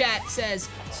super chat says,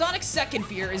 Sonic's second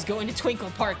fear is going to Twinkle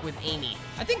Park with Amy.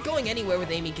 I think going anywhere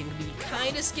with Amy can be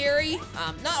kind of scary.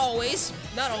 Not always.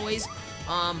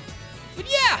 But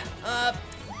yeah,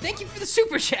 thank you for the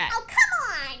super chat. Oh,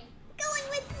 come on. Going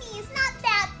with me is not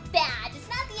that bad. It's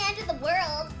not the end of the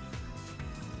world.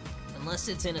 Unless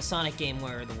it's in a Sonic game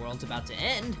where the world's about to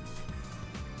end.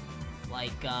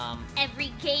 Like,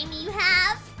 Every game you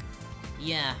have?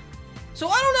 yeah. So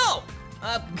I don't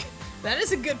know. That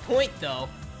is a good point, though.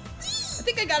 I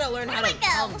think I gotta learn how to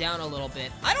calm down a little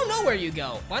bit. I don't know where you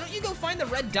go. Why don't you go find the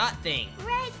red dot thing?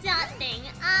 Red dot thing.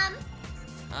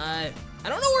 I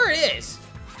don't know where it is.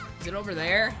 Is it over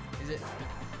there? Is it?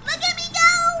 Look at me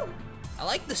go! I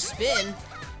like the spin.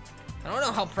 I don't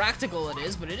know how practical it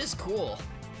is, but it is cool.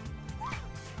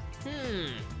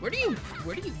 Where do you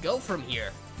go from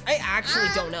here? I actually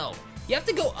don't know. You have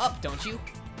to go up, don't you?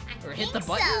 Or hit the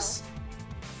buttons?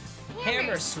 So.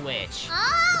 Hammer switch.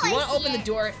 Oh, If you want I to open see the it.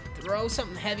 door, throw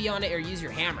something heavy on it or use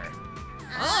your hammer.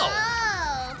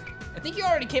 Oh. I think you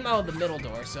already came out of the middle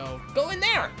door, so go in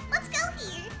there. Let's go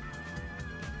here.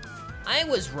 I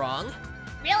was wrong.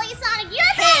 Really, Sonic? You're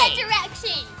Hey! bad at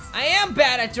directions. I am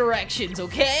bad at directions,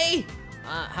 okay?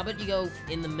 How about you go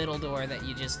in the middle door that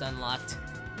you just unlocked?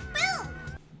 Boom.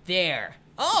 There.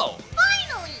 Oh,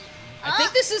 Finally. I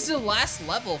think this is the last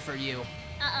level for you.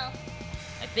 Uh-oh.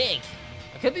 I think.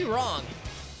 I could be wrong.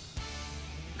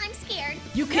 I'm scared.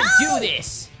 You can No! do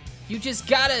this. You just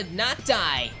gotta not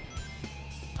die.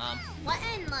 What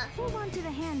in the... Hold on to the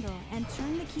handle and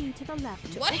turn the key to the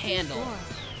left to What open the handle? door.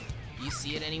 Do you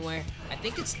see it anywhere? I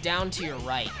think it's down to your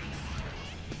right.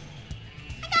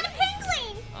 I got a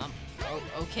penguin.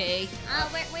 Okay.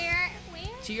 Where?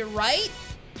 To your right?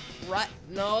 Right?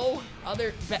 No.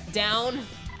 Down.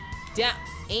 Down.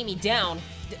 Amy, down.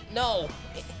 No.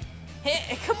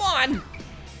 Hey, come on.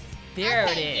 There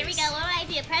it is. Here we go. What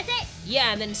do I do? Press it?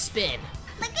 Yeah, and then spin.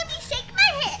 Look at me shake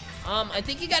my hips. I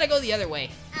think you gotta go the other way.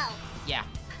 Oh. Yeah.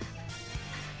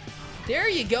 There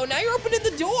you go. Now you're opening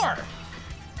the door.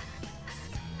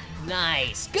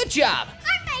 Nice. Good job.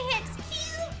 Aren't my hips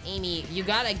cute? Amy, you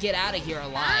gotta get out of here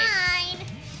alive. Fine.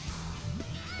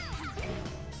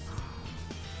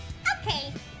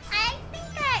 Okay. I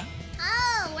think that...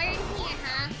 Oh, we're in here,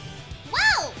 huh?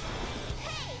 Whoa!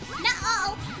 Hey!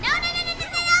 No!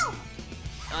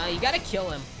 No! You gotta kill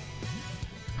him.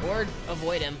 Or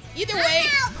avoid him. Either I'm way.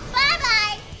 out.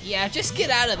 Bye-bye! Yeah, just get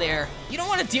out of there. You don't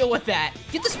want to deal with that.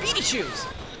 Get the speedy shoes.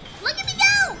 Look at me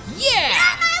go! Yeah! Get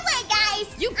out of my way,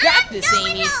 guys! You got I'm this,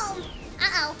 going Amy. home.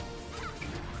 Uh-oh.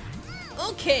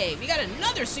 Okay, we got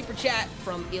another super chat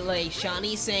from Ilay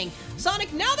Shani saying,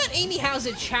 Sonic, now that Amy has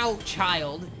a Chow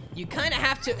child, you kind of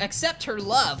have to accept her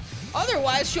love.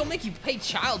 Otherwise, she'll make you pay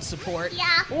child support. Yeah,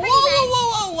 Whoa, pretty whoa,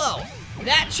 whoa, whoa, whoa.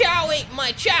 That Chow ain't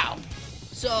my Chow.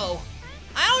 So,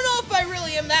 I don't know if I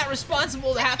really am that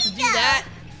responsible to have to do that.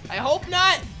 I hope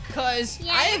not, because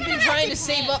Yeah, I you're have been gonna have trying to to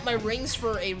save pay. up my rings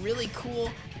for a really cool,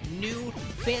 new,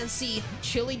 fancy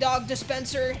chili dog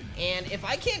dispenser, and if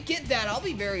I can't get that, I'll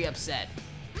be very upset.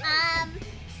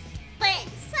 But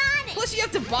Sonic... Plus, you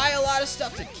have to buy a lot of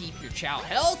stuff to keep your Chow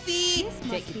healthy, This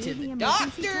take must it be to the the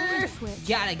emergency doctor, time switch.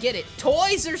 gotta get it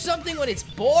toys or something when it's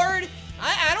bored.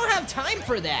 I don't have time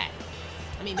for that.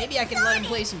 I mean, maybe I can let him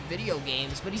play some video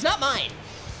games, but he's not mine.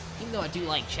 Even though I do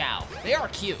like Chow. They are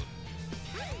cute.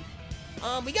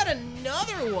 We got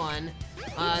another one.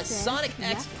 says Sonic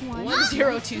left one,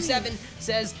 X1027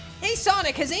 says, Hey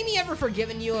Sonic, has Amy ever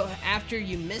forgiven you after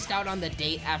you missed out on the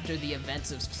date after the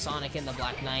events of Sonic and the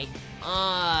Black Knight?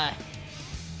 I'm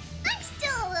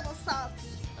still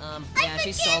Yeah,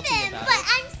 she's salty about but it.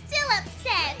 I'm still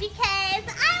upset because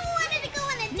I wanted to go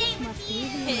on a date with you.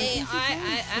 Hey,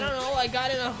 I don't know, I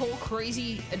got in a whole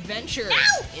crazy adventure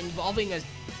involving a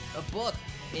book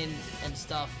and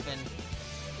stuff, and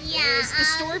Yeah, it's the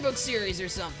storybook series or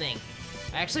something.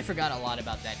 I actually forgot a lot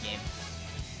about that game.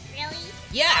 Really?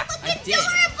 Yeah, Look I did.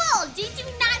 adorable! Did you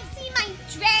not see my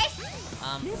dress?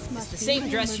 It's the same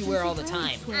dress you wear all the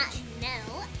time. No.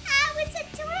 I was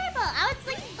adorable. I was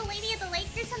like the lady of the lake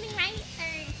or something, right?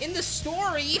 Or... In the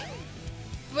story,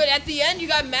 but at the end you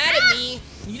got mad at me.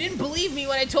 You didn't believe me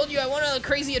when I told you I went on a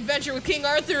crazy adventure with King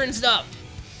Arthur and stuff.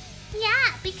 Yeah,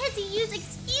 because you use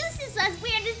excuses as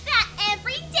weird as that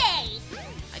every day.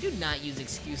 I do not use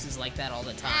excuses like that all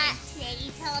the time. Today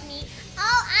you told me,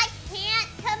 oh, I can't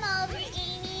come over,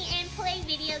 Amy, and play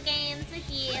video games with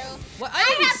you. Well, I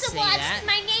didn't have to say watch that.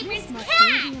 my neighbor's Must be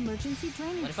the cat. emergency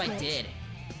drainage What if I switch. did?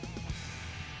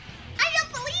 I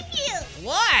don't believe you.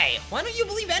 Why? Why don't you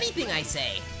believe anything I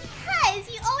say?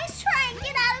 Because you always try and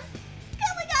get out of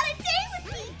going on a date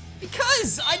with me.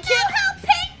 Because I You know can't. how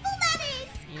painful that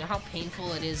is. You know how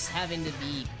painful it is having to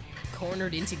be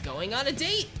cornered into going on a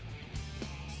date?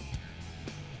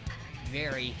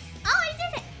 Very. Oh, I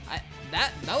did it.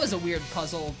 That was a weird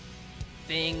puzzle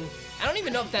thing. I don't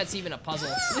even know if that's even a puzzle.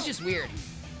 It was just weird.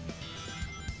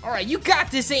 All right, you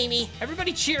got this, Amy.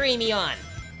 Everybody cheer Amy on.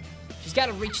 She's got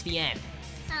to reach the end.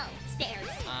 Oh, stairs.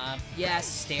 Yes,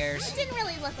 stairs. It didn't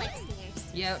really look like stairs.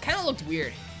 Yeah, it kind of looked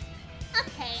weird.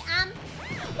 Okay,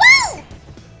 whoa!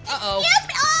 Uh-oh. Excuse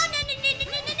me. Oh,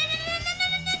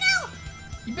 no.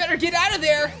 You better get out of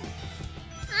there.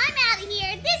 I'm out of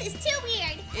here. This is too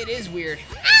weird. It is weird.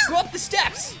 Ow! Go up the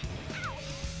steps.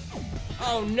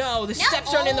 Oh no, the No.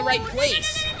 steps aren't in the right Oh,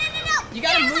 place. No. You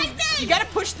gotta There's my move. thing. You gotta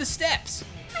push the steps.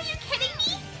 Are you kidding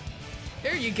me?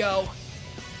 There you go.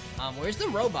 Where's the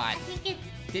robot? I think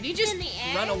it's Did he just in the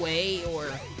air. run away, or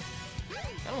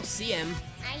I don't see him?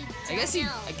 I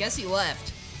I guess he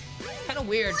left. Kind of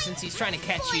weird since he's trying to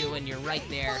catch you and you're right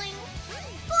there.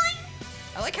 Boing. Boing.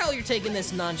 I like how you're taking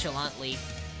this nonchalantly.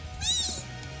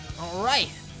 All right,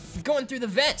 going through the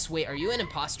vents. Wait, are you an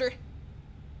imposter?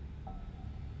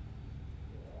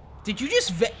 Did you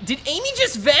just vent? Did Amy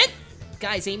just vent?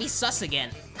 Guys, Amy's sus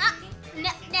again. No.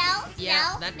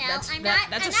 Yeah, no. that's I'm a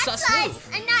not sus move.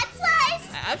 I'm not sus.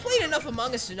 I've played enough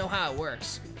Among Us to know how it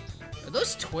works. Are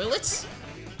those toilets?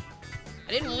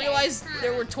 I didn't realize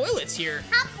there were toilets here.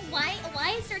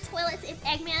 Why is there toilets if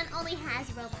Eggman only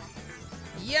has robots?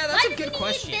 Yeah, that's Why a good does he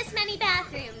question. need this many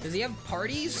bathrooms? Does he have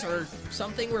parties or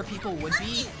something where people would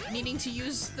be needing to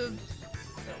use the...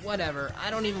 Whatever,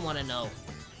 I don't even want to know.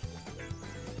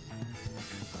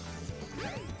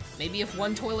 Maybe if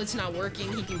one toilet's not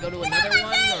working, he can go to another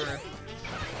one, or...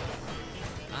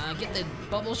 get the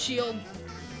bubble shield.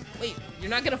 Wait, you're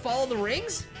not gonna follow the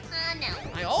rings? No.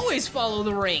 I always follow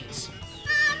the rings.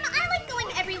 I like going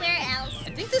everywhere else.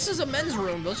 I think this is a men's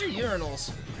room. Those are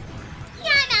urinals. Yeah,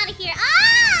 I'm out of here.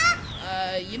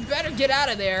 You'd better get out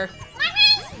of there. My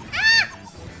rings!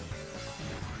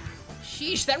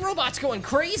 Sheesh, that robot's going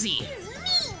crazy. He's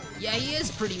mean. Yeah, he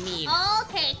is pretty mean.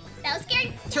 Okay, that was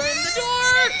scary. Turn the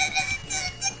door!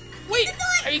 Wait,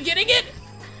 are you getting it?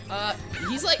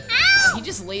 He's like, Ow! he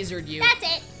just lasered you. That's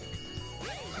it.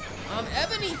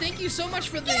 Ebony, thank you so much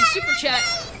for the super chat.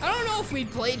 I don't know if we'd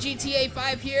play GTA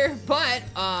 5 here, but,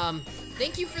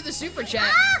 thank you for the super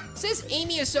chat. It says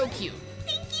Amy is so cute.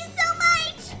 Thank you so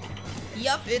much.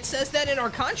 Yup, it says that in our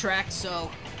contract, so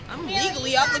I'm Really?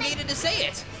 legally obligated to say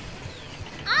it.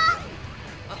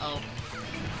 Uh-oh.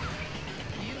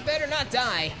 You better not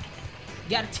die. You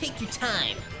gotta take your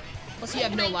time. Plus, you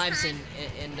have no my lives, time.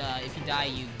 and if you die,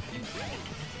 you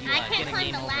I can't get a climb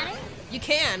game the over. ladder? You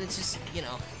can. It's just, you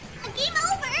know. A game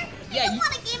over? Yeah, I don't you-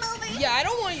 want a game over. Yeah,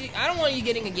 I don't want you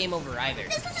getting a game over either.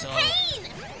 This is so a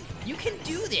pain. you can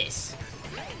do this.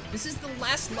 This is the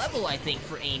last level, I think,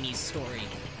 for Amy's story.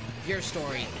 Your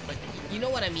story, but you know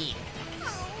what I mean.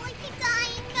 Oh, I keep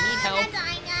dying. You need help? I'm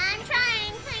dying. I'm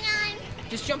trying. Hang on.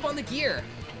 Just jump on the gear.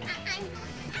 I'm...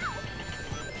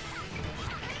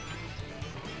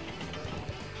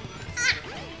 Ow.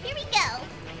 Here we go.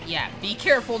 Yeah, be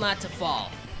careful not to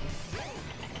fall.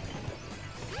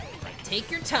 Take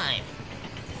your time.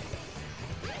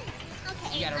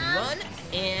 Okay. You gotta run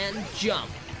and jump.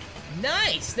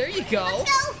 Nice, there you go.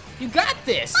 Let's go. You got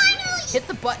this. Finally. Hit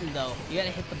the button though. You gotta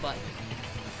hit the button.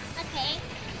 Okay.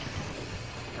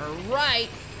 All right.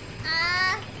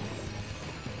 Uh.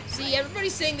 See,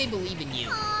 everybody's saying they believe in you.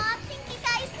 Aw, thank you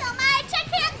guys so much. I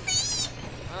can't see.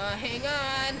 Hang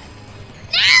on.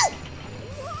 No.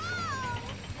 Whoa.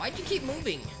 Why'd you keep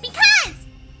moving? Because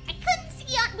I couldn't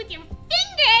see on with your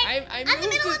finger. I the moved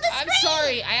middle of the I'm screen.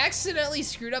 sorry. I accidentally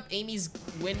screwed up Amy's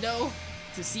window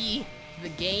to see the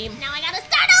game. Now I gotta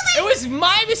start It over. was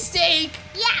my mistake.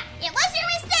 Yeah, it was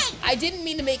your mistake. I didn't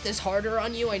mean to make this harder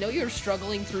on you. I know you're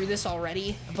struggling through this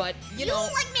already, but you know,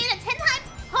 like made it 10 times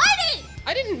harder.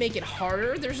 I didn't make it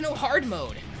harder. There's no hard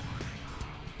mode.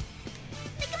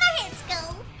 Look at my hands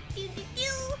go. Do do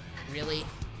do. Really?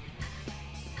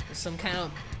 There's some kind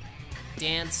of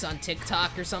dance on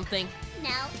TikTok or something? No,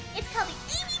 it's called the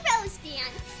Amy Rose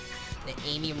dance. The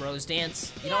Amy Rose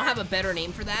dance? You don't have a better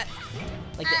name for that?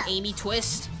 Like the Amy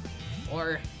twist?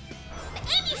 Or The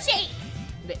Amy shake.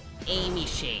 the Amy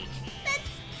shake? That's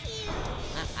cute.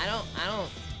 I don't,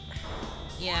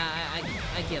 yeah,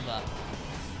 I give up.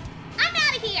 I'm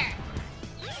out of here.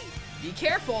 Be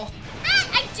careful. Ah,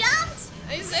 I jumped.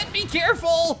 I said be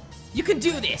careful. You can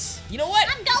do this. You know what?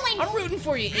 I'm going. I'm rooting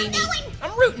for you, Amy. going.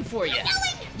 I'm rooting for you. I'm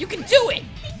going. You can do it.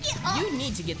 Thank you. Oh, You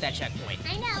need to get that checkpoint.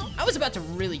 I know. I was about to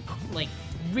really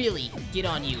get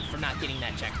on you for not getting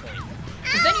that checkpoint.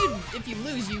 But then if you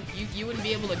lose, you wouldn't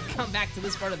be able to come back to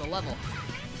this part of the level.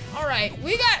 All right,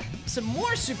 we got some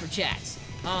more super chats.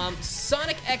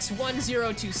 Sonic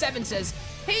X1027 says,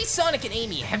 "Hey Sonic and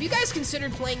Amy, have you guys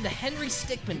considered playing the Henry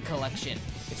Stickmin collection?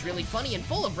 It's really funny and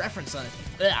full of references.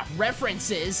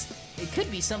 It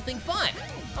could be something fun.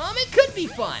 It could be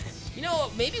fun. You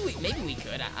know, maybe we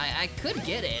could. I could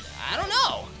get it. I don't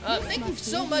know. Thank you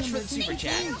so much for the super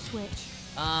chat.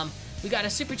 We got a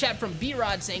super chat from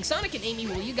B-Rod saying, Sonic and Amy,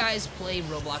 will you guys play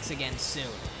Roblox again soon?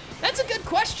 That's a good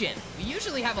question. We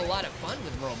usually have a lot of fun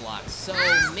with Roblox, so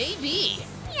maybe.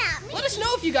 Yeah, maybe. Let us know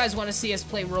if you guys want to see us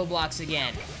play Roblox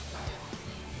again.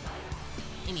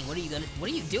 Amy, what are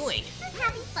you doing? I'm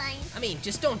having fun. I mean,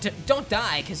 just don't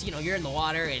die, because you know you're in the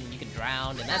water and you can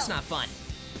drown, and that's not fun.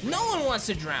 No one wants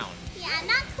to drown. Yeah,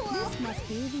 not cool. This must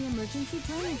be the emergency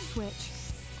drainage switch.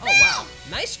 Oh wow,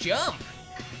 nice jump.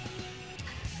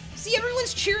 See,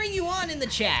 everyone's cheering you on in the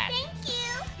chat. Thank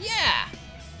you. Yeah.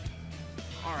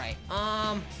 All right.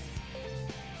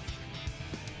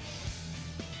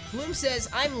 Bloom says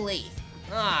I'm late.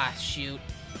 Ah, shoot.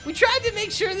 We tried to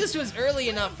make sure this was early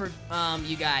enough for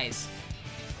you guys.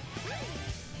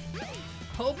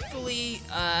 Hopefully,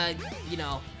 you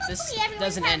know, this Hopefully everyone's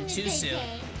doesn't having end a too good soon.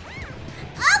 day.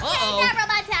 Okay, that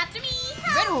robot's after me.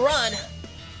 You better run.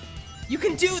 You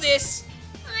can do this.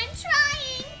 I'm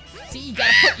trying. See, you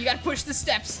gotta push the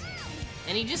steps.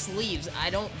 And he just leaves. I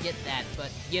don't get that, but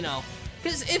you know,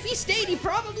 because if he stayed, he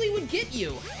probably would get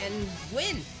you and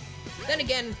win. Then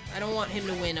again, I don't want him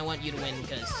to win. I want you to win,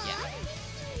 because yeah.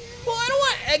 Well, I don't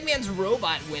want Eggman's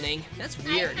robot winning. That's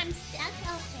weird. I'm stuck.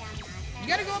 Okay, I'm not. You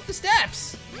gotta go up the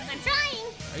steps. I'm trying.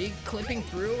 Are you clipping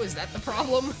through? Is that the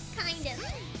problem? Kind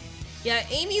of. Yeah,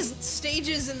 Amy's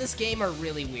stages in this game are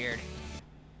really weird.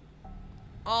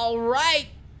 All right,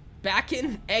 back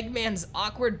in Eggman's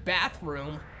awkward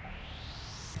bathroom.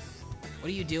 What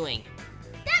are you doing?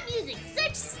 That music,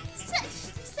 such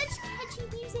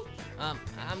catchy music.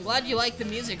 I'm glad you like the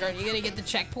music. Aren't you gonna get the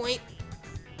checkpoint?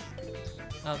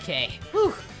 Okay.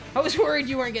 Whew. I was worried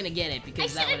you weren't gonna get it I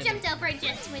because should that have would jumped over it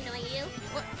just to annoy you.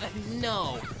 What?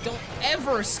 No, don't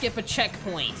ever skip a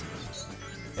checkpoint.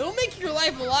 It'll make your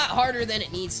life a lot harder than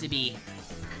it needs to be.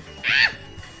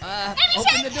 Ah!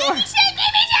 Open the door. Amy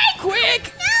shake!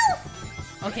 Quick!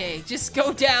 No! Okay, just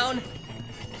go down.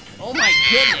 Oh my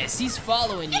goodness, he's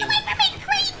following you. Get away from me,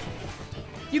 creep!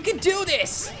 You can do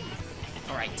this!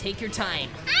 Alright, take your time.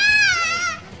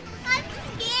 Ah! I'm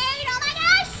scared, oh my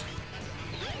gosh!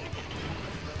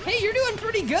 Hey, you're doing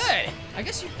pretty good. I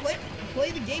guess you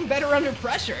play the game better under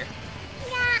pressure.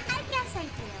 Yeah, I guess I do.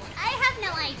 I have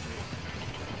no idea.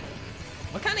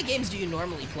 What kind of games do you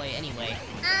normally play anyway?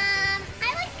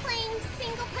 I like playing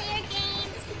single-player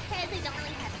games because I don't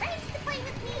really have friends to play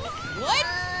with me. What?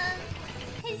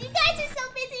 Because you guys are so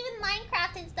busy with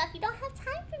Minecraft and stuff, you don't have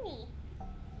time for me.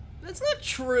 That's not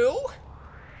true.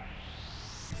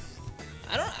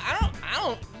 I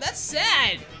don't, that's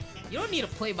sad. You don't need to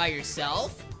play by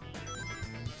yourself.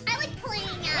 I like playing,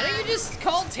 Why don't you just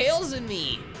call Tails and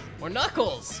me? Or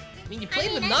Knuckles? I mean, you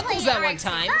played with Knuckles I that play one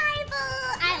time. Survival.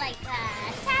 I like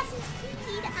Assassin's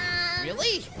Creed.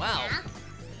 Really? Wow. Yeah.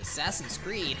 Assassin's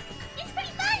Creed. It's pretty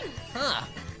fun. Huh.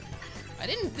 I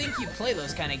didn't think you'd play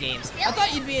those kind of games. I Really?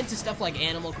 thought you'd be into stuff like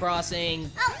Animal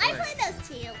Crossing. Oh, I or, play those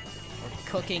too. or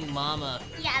Cooking Mama.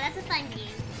 Yeah, that's a fun game.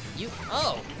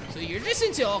 So you're just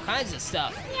into all kinds of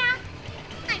stuff. Yeah.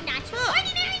 I'm not your Huh.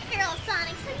 ordinary girl,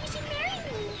 Sonic, so you should marry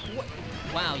me. What?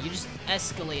 Wow, you just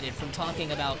escalated from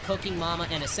talking about Cooking Mama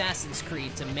and Assassin's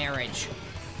Creed to marriage.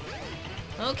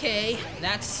 Okay,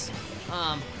 that's,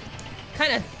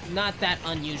 kind of not that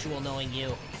unusual knowing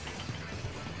you.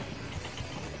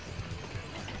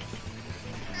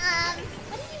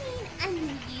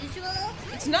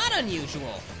 It's not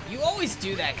unusual. You always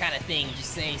do that kind of thing. Just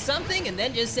say something and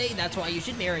then just say, that's why you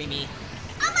should marry me.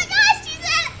 Oh my gosh, you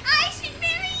said I should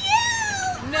marry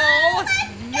you! No,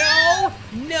 Oh,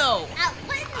 no.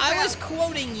 what in the I world? was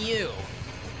quoting you.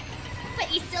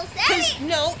 But you still said it!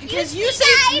 No, because You you say,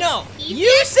 guys, no. you You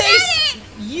just say, said it.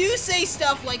 you say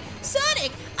stuff like,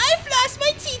 Sonic, I flossed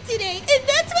my teeth today and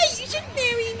that's why you should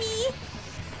marry me.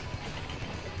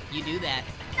 You do that.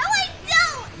 No, I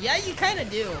don't! Yeah, you kind of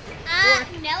do.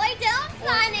 No, I don't,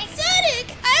 Sonic.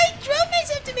 Sonic, I drove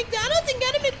myself to McDonald's and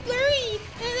got a McFlurry,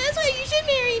 and that's why you should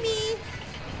marry me.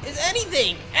 Is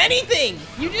anything.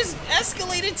 You just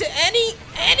escalated to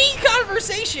any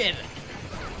conversation.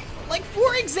 Like,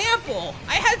 for example,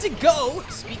 I had to go,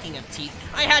 speaking of teeth,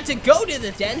 I had to go to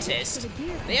the dentist.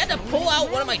 They had to pull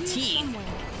out one of my teeth.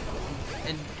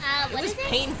 And it what was is it?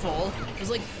 painful. It was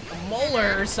like a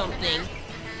molar or something.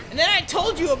 And then I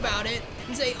told you about it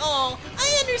and say, oh,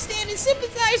 I understand and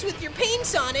sympathize with your pain,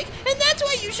 Sonic, and that's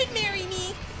why you should marry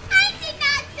me. I did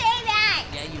not say that!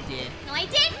 Yeah, you did. No, I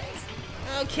didn't!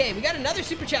 Okay, we got another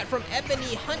super chat from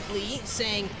Ebony Huntley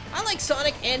saying, I like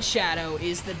Sonic and Shadow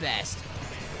is the best.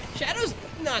 Shadow's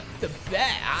not the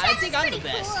best. I think I'm the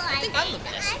pretty best. cool, I think I'm the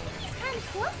I best. think he's kind of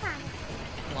cool,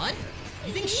 Sonic. What?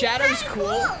 You think He's Shadow's kinda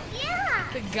cool? Yeah.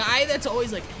 The guy that's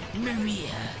always like, Maria,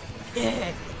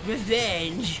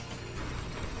 revenge.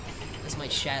 That's my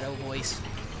Shadow voice.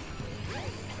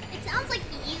 It sounds like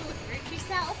you hurt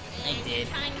yourself. And I did. You're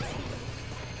trying to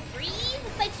breathe,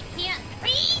 but you can't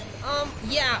breathe.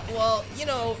 Yeah, well, you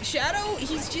know, Shadow,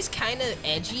 he's just kind of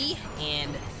edgy,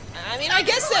 and I mean, I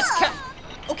guess that's kind.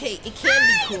 Okay, it can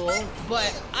be cool,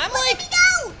 but I'm like,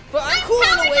 Go! but I'm cool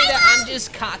in a way that I'm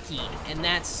just cocky, and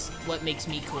that's what makes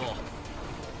me cool.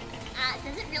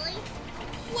 Does it really?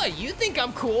 What, you think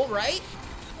I'm cool, right?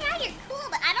 Yeah, you're cool,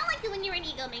 but I don't like it when you're an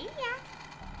egomaniac.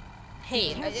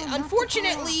 Hey,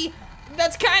 unfortunately,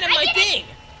 that's kind of my thing.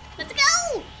 Let's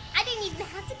go! I didn't even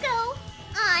have to go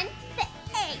on the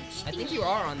edge. I think you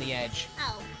are on the edge.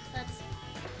 Oh, that's...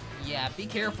 Yeah, be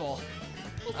careful.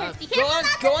 He says, be Go careful on,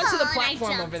 not to go onto the fall, and I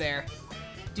platform jumped. over there.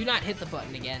 Do not hit the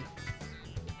button again.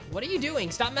 What are you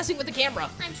doing? Stop messing with the camera.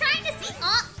 I'm trying to see...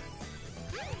 Oh!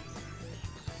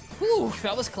 Whew,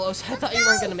 that was close. I thought you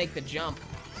weren't gonna make the jump.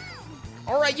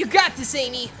 All right, you got this,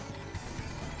 Amy.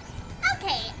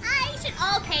 Okay, I should...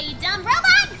 Okay, you dumb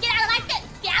robot! Get out of my face!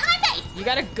 Get out of my face! You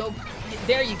gotta go.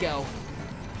 There you go.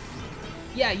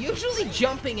 Yeah, usually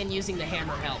jumping and using the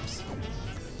hammer helps.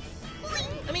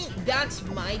 I mean, that's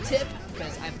my tip,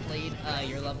 because I've played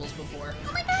your levels before.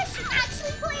 Oh my gosh, you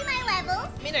actually play my levels?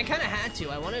 I mean, I kind of had to.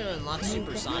 I wanted to unlock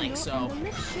Supersonic, so...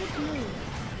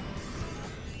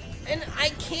 And I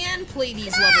can play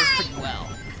these levels pretty well.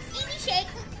 Amy shake.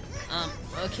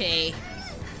 Okay.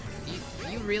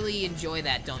 You really enjoy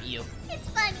that, don't you? It's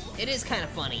funny. It is kind of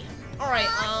funny. Alright,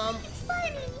 It's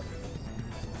funny.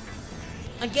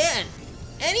 again,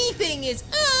 anything is,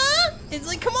 it's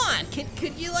like, come on,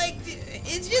 could you, like,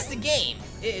 it's just a game.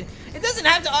 It doesn't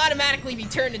have to automatically be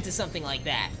turned into something like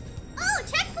that. Oh,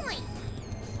 checkpoint.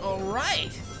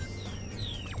 Alright.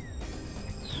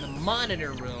 The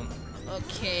monitor room.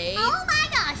 Okay. Oh my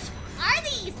gosh, are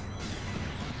these?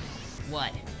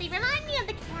 What? They remind me of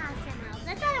the Chaos Emeralds.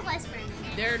 I thought it was for a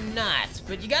minute. They're not,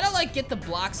 but you gotta, like, get the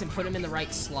blocks and put them in the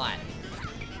right slot.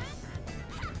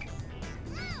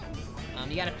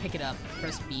 You gotta pick it up.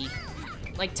 Press B.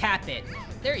 Like, tap it.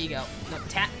 There you go. No,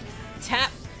 tap.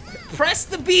 Press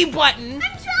the B button. I'm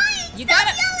trying. You Stop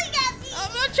gotta- yelling at me.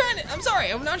 I'm not trying to. I'm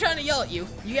sorry. I'm not trying to yell at you.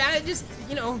 You gotta just,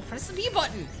 you know, press the B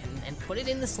button and put it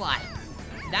in the slot.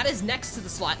 That is next to the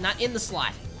slot, not in the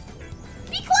slot.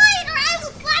 Be quiet or I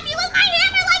will slap you with my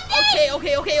hammer like this.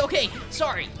 Okay.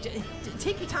 Sorry.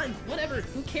 Take your time. Whatever.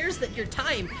 Who cares that your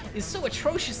time is so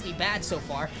atrociously bad so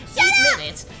far? Shut 8 up!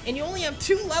 minutes, and you only have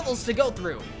 2 levels to go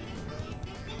through.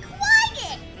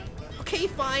 Quiet. Okay,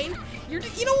 fine. You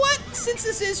know what? Since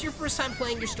this is your first time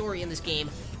playing your story in this game,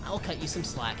 I'll cut you some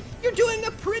slack. You're doing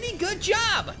a pretty good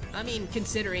job. I mean,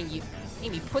 considering you,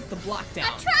 Amy, put the block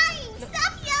down. I'm trying.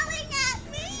 Stop yelling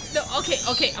at me. No,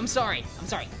 okay. I'm sorry.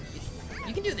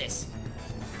 You can do this.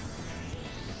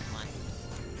 Come on.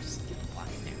 Just get the block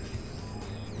in there.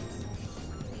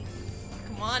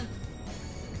 Come on.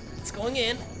 It's going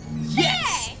in.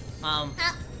 Yes. There. Oh!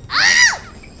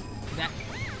 That.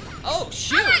 Oh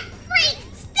shoot! All right, freak,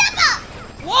 step up.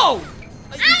 Whoa!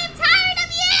 I am tired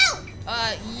of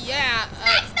you. Yeah.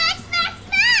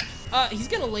 Smack. He's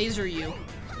gonna laser you.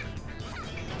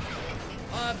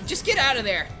 Just get out of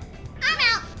there. I'm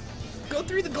out. Go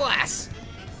through the glass.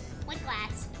 What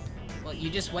glass? Well, you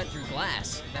just went through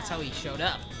glass. That's how he showed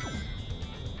up.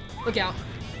 Look out.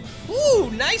 Ooh,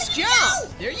 nice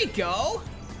jump. There you go.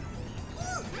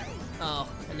 Oh,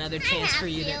 another chance for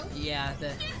you to... Yeah,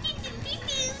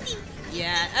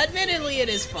 Yeah, admittedly it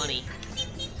is funny.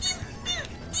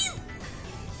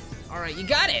 Alright, you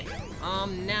got it.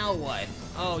 Now what?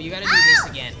 Oh, you gotta do this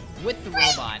again. With the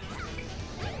robot.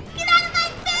 Get out of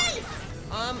my face!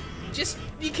 Just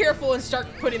be careful and start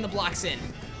putting the blocks in.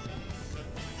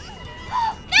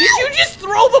 Did you just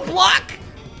throw the block?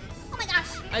 Oh my gosh.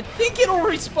 I think it'll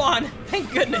respawn.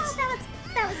 Thank goodness. Oh,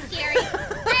 that was scary.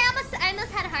 I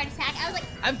almost had a heart attack. I was like,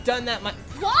 I've done that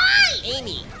why?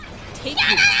 Amy, take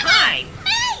your time.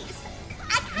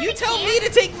 You tell me to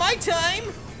take my time.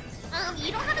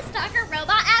 You don't have a stalker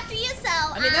robot after you, so.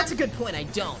 I mean, that's a good point. I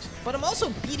don't. But I'm also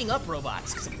beating up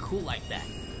robots because I'm cool like that.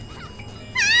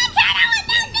 No!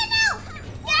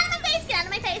 Get out of my face! Get out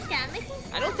of my face! Get out of my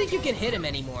face! I don't think you can hit him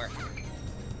anymore.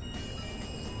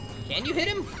 Can you hit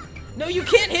him? No, you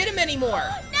can't hit him anymore.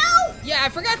 No! Yeah, I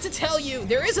forgot to tell you.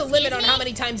 There is a limit on how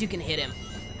many times you can hit him.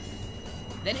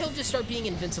 Then he'll just start being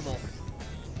invincible.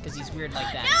 Because he's weird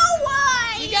like that. No,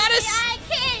 why?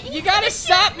 You gotta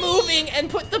stop moving and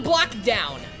put the block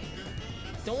down.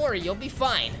 Don't worry, you'll be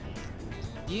fine.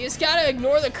 You just gotta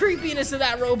ignore the creepiness of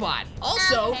that robot.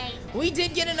 Also, we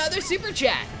did get another super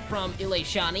chat from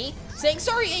Ileshani saying,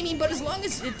 sorry, Amy, but as long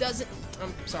as it doesn't,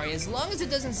 as long as it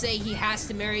doesn't say he has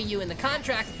to marry you in the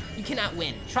contract, you cannot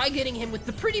win. Try getting him with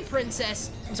the pretty princess.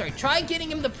 Try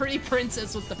getting him the pretty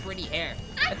princess with the pretty hair.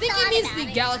 I think he means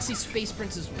the Galaxy Space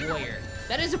Princess Warrior.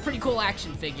 That is a pretty cool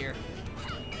action figure.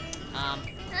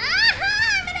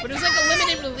 But it was like a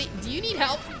limited release. Do you need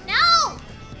help? No!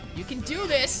 You can do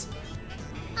this.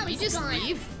 Oh, you just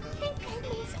leave? Thank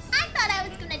goodness. I thought I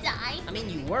was gonna die. I mean,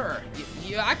 you were.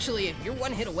 You actually, you're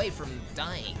one hit away from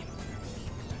dying.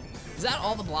 Is that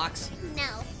all the blocks?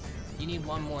 No. You need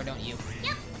one more, don't you?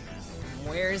 Yep.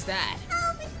 Where is that?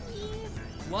 Over here.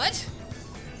 What?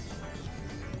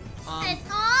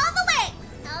 It's all the way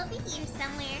over here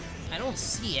somewhere. I don't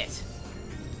see it.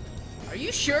 Are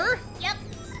you sure? Yep.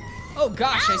 Oh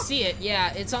gosh, I see it.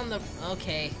 Yeah, it's on the,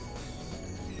 okay.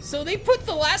 So they put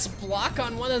the last block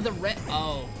on one of the red,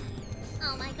 oh.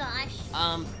 Oh my gosh.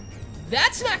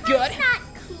 That's not good. That's not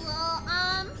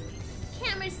cool.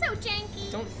 Camera's so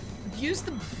janky. Don't use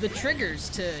the triggers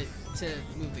to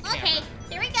move the camera. Okay,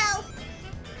 there we go.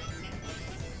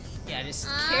 Yeah, just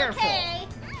careful. Okay.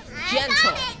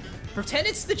 Gentle. Pretend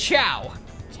it's the Chow.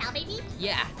 Chow baby?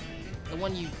 Yeah, the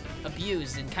one you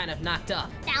abused and kind of knocked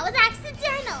up. That was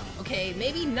accidental. Okay,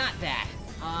 maybe not that.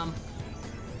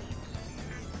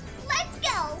 Let's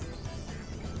go.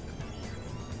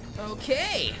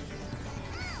 Okay.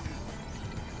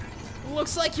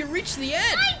 Looks like you reached the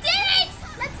end. I did it!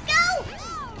 Let's go!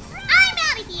 I'm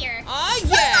out of here! Oh Come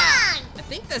yeah! on! I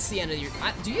think that's the end of your...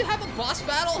 do you have a boss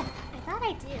battle? I thought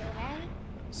I do, right?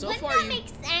 So Wouldn't far that you... make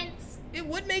sense? It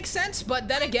would make sense, but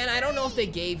then again, I don't know if they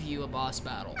gave you a boss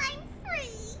battle. I'm free.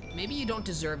 Maybe you don't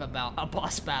deserve a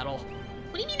boss battle.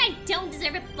 What do you mean I don't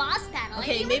deserve a boss battle?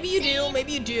 Okay, maybe you do,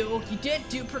 maybe you do. You did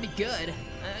do pretty good.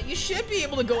 You should be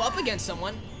able to go up against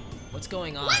someone. What's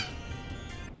going on? What?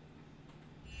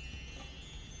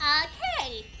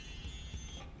 Okay.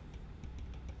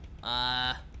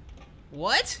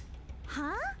 What?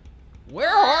 Huh? Where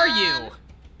are you?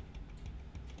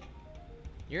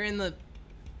 You're in the...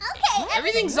 Okay,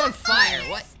 Everything's on fire.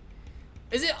 What?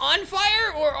 Is it on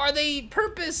fire, or are they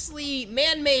purposely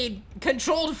man-made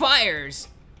controlled fires?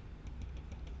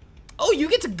 Oh, you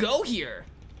get to go here.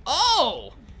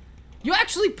 Oh, you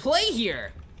actually play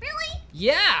here. Really?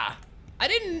 Yeah. I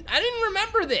didn't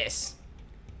remember this.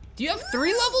 Do you have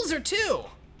 3 levels or 2?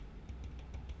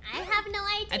 I have no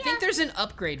idea. I think there's an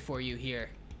upgrade for you here.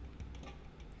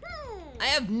 I Hmm.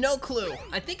 have no clue.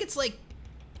 I think it's like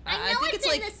I know think it's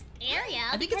it's in like this area.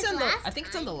 I think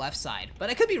it's on the left side, but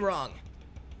I could be wrong.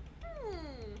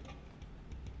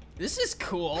 This is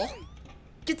cool.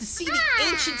 Get to see the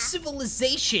ancient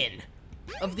civilization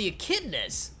of the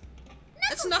Echidnas.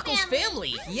 That's Knuckles'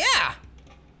 family. Yeah.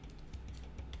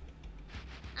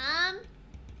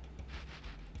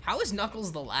 How is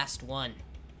Knuckles the last one?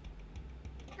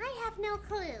 I have no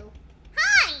clue.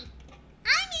 Hi!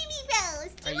 I'm Amy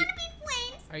Rose. Do you want to be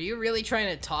friends? Are you really trying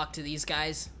to talk to these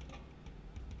guys?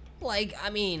 Like, I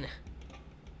mean,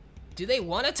 do they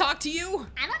want to talk to you?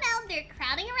 I don't know. They're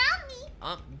crowding around me.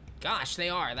 Gosh, they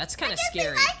are. That's kind of I guess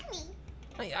scary. they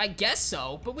like me. I guess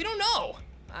so, but we don't know.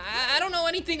 I don't know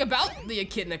anything about the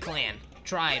Echidna clan,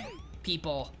 tribe,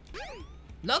 people.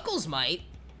 Knuckles might.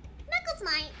 Knuckles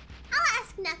might. I'll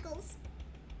ask Knuckles.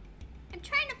 I'm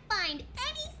trying to find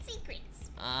any secrets.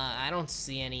 I don't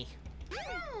see any.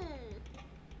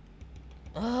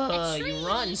 A tree. You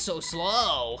run so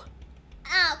slow.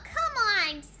 Oh, come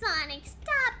on, Sonic.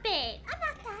 Stop it. I'm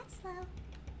not that slow.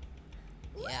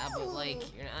 Yeah, but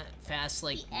like, you're not fast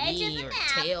like The edge of me the or map.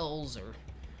 Tails or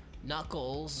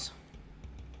Knuckles.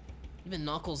 Even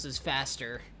Knuckles is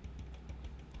faster.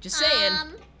 Just saying.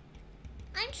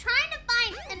 I'm trying to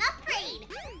find an upgrade.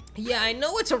 Yeah, I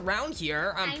know it's around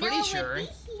here. I'm I pretty know sure. It would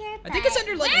be here, I think it's but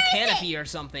under like where a is canopy it? or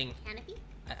something. Canopy?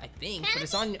 I think, but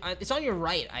it's on your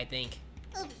right, I think.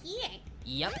 Over here.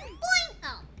 Yep. Boing!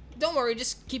 Oh. Don't worry,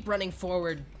 just keep running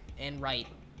forward and right.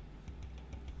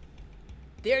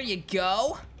 There you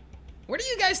go. Where do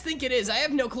you guys think it is? I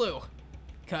have no clue.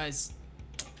 Cause,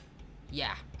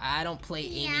 yeah, I don't play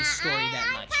Amy's story that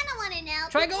much. I kind of want to know.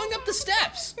 Try because going up the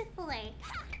steps. Before. I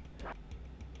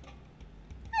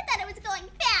thought it was going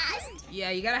fast. Yeah,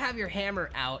 you gotta have your hammer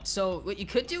out. So what you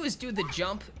could do is do the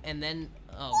jump and then,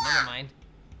 oh, never mind.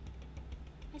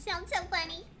 I sound so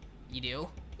funny. You do?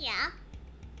 Yeah.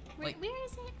 Wait. Where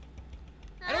is it?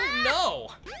 I don't know.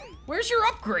 Where's your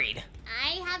upgrade?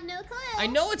 I have no clue. I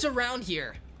know it's around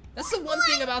here. That's the one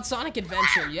thing about Sonic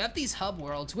Adventure. You have these hub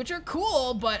worlds, which are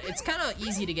cool, but it's kind of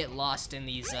easy to get lost in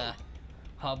these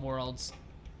hub worlds.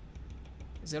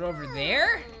 Is it over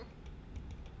there?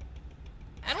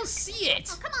 I don't see it.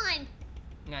 Oh, come on.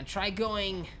 I'm gonna try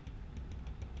going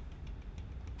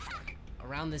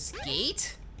around this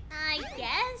gate. I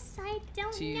guess. I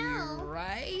don't To know.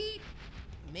 right?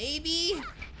 Maybe?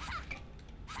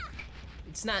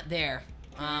 It's not there.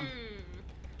 I Up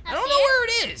don't know here? where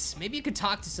it is. Maybe you could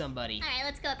talk to somebody. All right,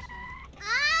 let's go up here.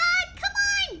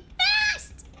 Come on!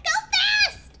 Fast! Go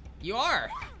fast! You are.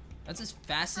 That's as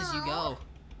fast as you go.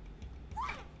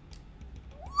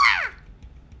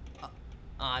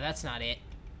 Wah! That's not it.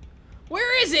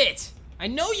 Where is it? I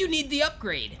know you need the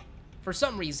upgrade. For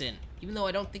some reason. Even though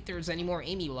I don't think there's any more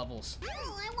Amy levels. Oh,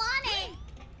 I want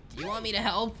it. Do you want me to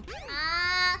help?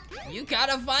 You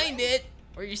gotta find it,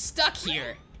 or you're stuck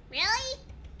here. Really?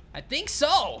 I think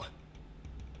so.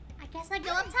 I guess I'll go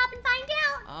up top and find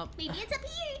out. Um, Maybe it's up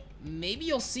here. Maybe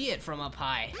you'll see it from up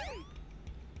high.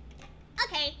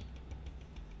 Okay.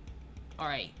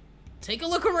 Alright. Take a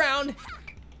look around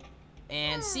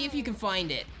and see if you can find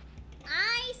it.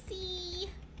 I see.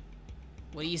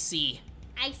 What do you see?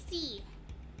 I see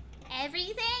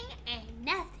everything and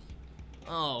nothing.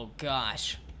 Oh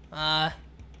gosh.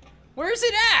 Where's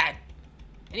it at?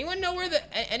 Anybody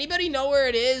know where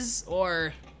it is?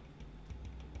 Or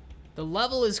the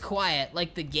level is quiet,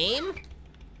 like the game?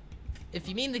 If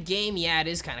you mean the game, yeah, it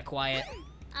is kind of quiet.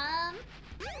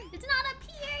 It's not up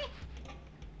here.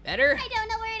 Better? I don't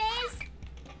know where it is.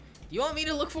 You want me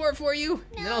to look for it for you?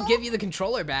 And then I'll No. give you the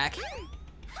controller back.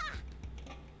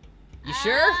 You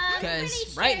sure? I'm Because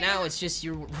pretty right sure. now it's just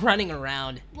you're running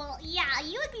around. Well, yeah,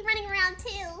 you would be running around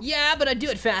too. Yeah, but I do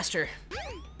it faster.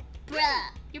 Bruh,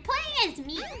 you're playing as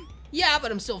me. Yeah,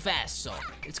 but I'm still fast, so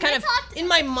it's kind of talk to in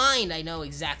my mind. I know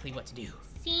exactly what to do.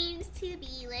 Seems to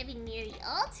be living near the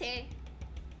altar.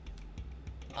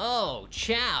 Oh,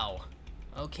 Chow.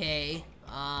 Okay.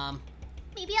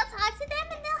 Maybe I'll talk to them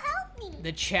and they'll help me.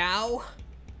 The Chow?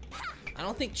 I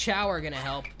don't think Chow are gonna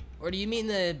help. Or do you mean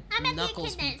the I meant the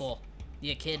Knuckles echidnas. people?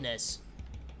 The echidnas.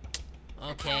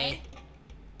 Okay.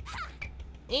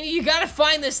 Amy, you gotta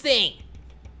find this thing.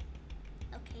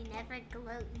 Okay, never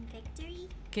gloat in victory.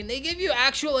 Can they give you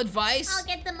actual advice? I'll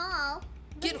get them all.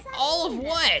 What Get does that all of mean?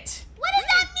 what? What does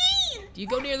that mean? Do you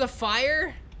go near the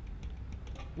fire?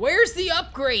 Where's the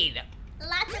upgrade?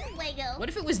 Lots of fuego. What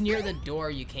if it was near the door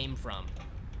you came from?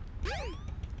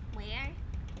 Where?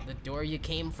 The door you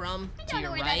came from? I To don't your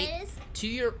know where right? that is. To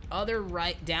your other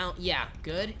right, down, yeah,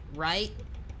 good, right,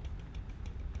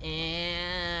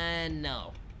 and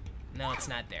no, it's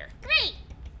not there. Great.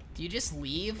 Do you just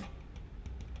leave?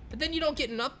 But then you don't get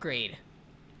an upgrade.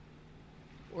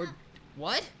 Or,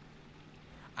 what?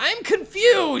 I'm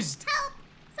confused! Help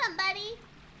somebody.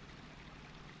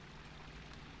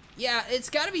 Yeah, it's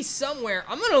gotta be somewhere.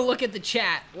 I'm gonna look at the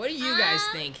chat. What do you guys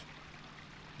think?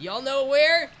 Y'all know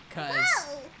where? Cause,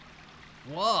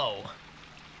 Whoa. whoa.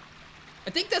 I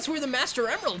think that's where the Master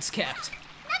Emerald's kept.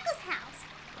 Knuckles'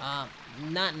 house.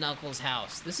 Not Knuckles'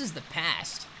 house. This is the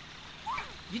past.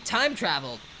 You time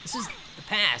traveled. This is the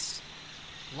past.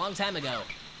 A long time ago.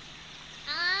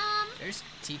 There's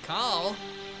Tikal.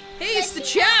 Hey, it's the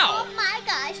Chow! Oh my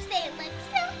gosh, they look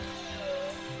so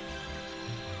cute.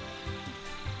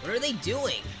 What are they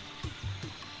doing?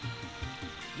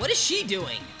 What is she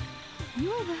doing?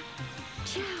 You're the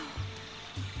Chow.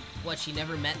 What, she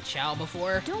never met Chow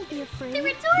before? Don't be afraid. They're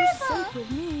You're adorable. safe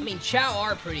with me. I mean, Chow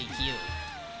are pretty cute.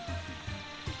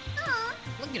 Aw.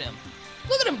 Look at them.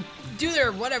 Look at them do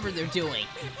their whatever they're doing.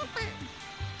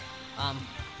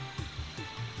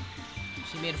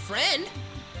 She made a friend.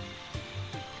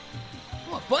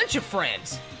 Oh, a bunch of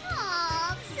friends.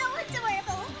 Aw, so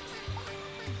adorable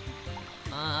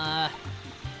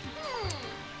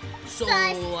So,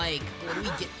 sus. like, what do we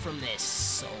get from this?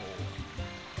 So,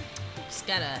 just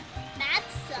gotta... That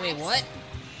sucks. Wait, what?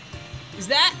 Was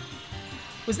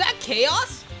that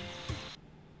chaos?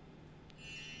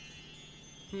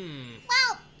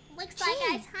 Well, looks like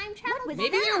I time traveled. was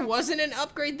Maybe there wasn't an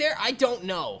upgrade there? I don't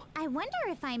know. I wonder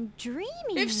if I'm dreaming.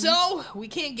 If so, we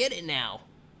can't get it now.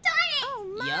 Darn it!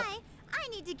 Oh my! Yep. I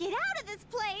need to get out of this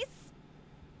place.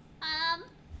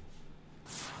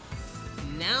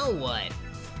 Now what?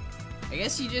 I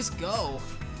guess you just go.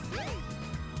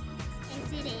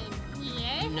 Is it in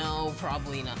here? No,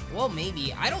 probably not. Well,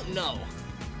 maybe. I don't know.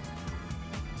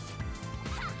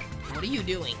 What are you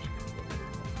doing?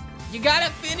 You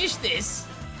gotta finish this.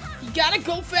 You gotta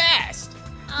go fast.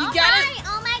 You gotta... Alright,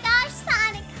 oh my gosh,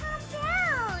 Sonic, calm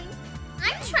down.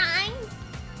 I'm trying.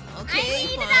 Okay, I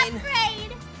need fine. an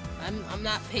upgrade. I'm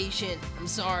not patient. I'm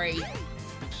sorry.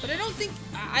 But I don't think...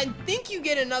 I think you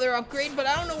get another upgrade, but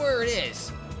I don't know where it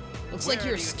is. Looks like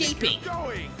you're escaping.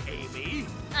 Where do you think you're going, Amy?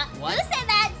 What? Who said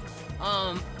that?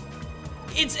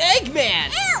 It's Eggman!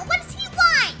 Ew, what does he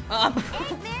want?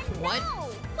 Eggman, What? no.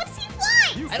 What does he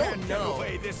want? You I don't can't know. get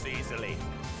away this easily.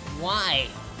 Why?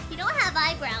 You don't have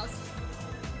eyebrows.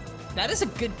 That is a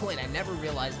good point. I never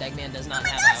realized Eggman does not Oh my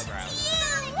have gosh, eyebrows. it's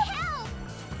you! Help!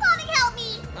 Sonic, help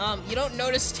me! You don't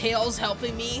notice Tails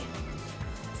helping me?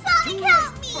 Sonic,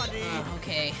 help me! Buddy.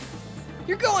 Okay.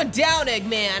 You're going down,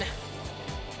 Eggman!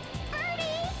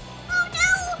 Birdie! Oh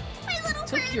no! My little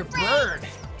Took bird your friend. bird.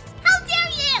 How dare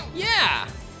you! Yeah!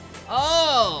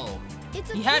 Oh! It's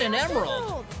a He had an pure emerald.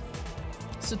 gold.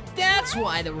 So that's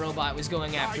why the robot was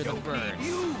going I after the don't bird. need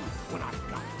you when I've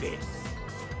got this.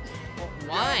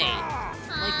 Why?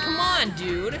 Like, come on,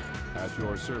 dude. At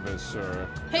your service, sir.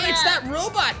 Hey, it's that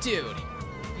robot dude!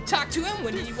 You talked to him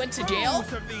when you went to jail?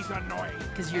 Dispose of these annoying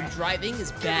Because your driving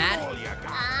is All bad? you got.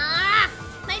 Ah!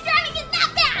 My driving is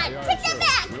not bad! Aye, aye, Take sir.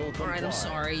 that back! Will comply. Alright, I'm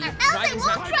sorry. Your Or else I driving's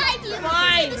won't not... drive you!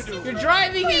 Fine! Stupid Your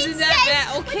driving isn't that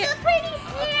bad. princess Okay. with the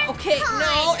pretty hair. Okay,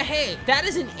 no, Fine. hey, that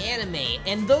is an anime,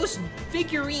 and those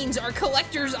figurines are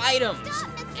collector's items. Stop,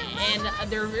 Mr.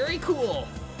 And they're very cool.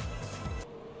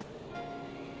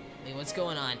 Wait, what's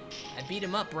going on? I beat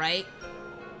him up, right?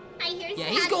 I hear Yeah,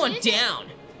 sad he's going music. down.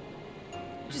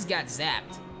 He just got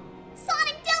zapped.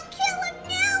 Sonic, don't kill him,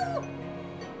 no!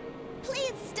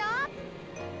 Please stop.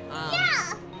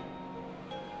 Yeah!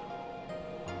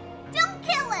 Don't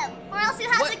kill him, or else you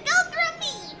have What? to go through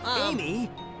me! Amy!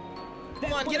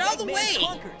 Come on, get out of the way!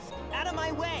 Out of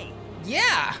my way!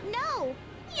 Yeah! No.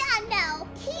 Yeah, no.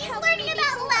 He's helped learning me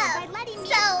about before love, by letting me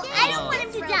so escape. I don't want him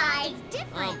to This robot die. is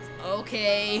different.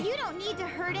 Okay. You don't need to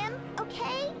hurt him,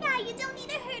 okay? Yeah, you don't need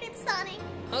to hurt him, Sonic.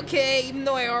 Okay, even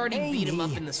though I already beat him up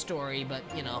Amy. in the story, but,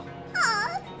 you know.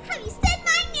 Aw, have you said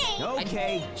my name?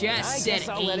 Okay. Just I said guess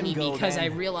I'll let him Amy go because then. I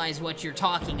realize what you're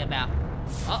talking about.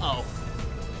 Uh-oh.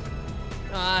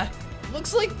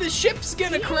 Looks like the ship's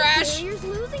gonna crash. Carrier's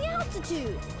losing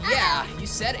altitude. Yeah, you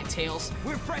said it, Tails.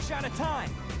 We're fresh out of time.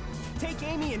 Take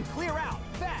Amy and clear out,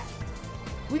 fast.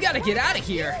 We gotta get out of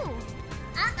here.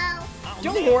 Uh-oh. I'll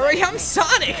Don't nail worry, that I'm man.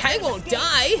 Sonic. I won't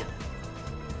die.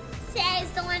 Says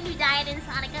the one who died in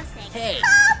Sonic 06. Hey,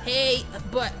 hey,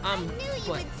 but I knew you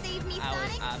but would save me,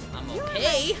 Sonic. I'm You're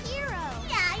okay. my hero.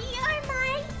 Yeah, you're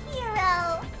my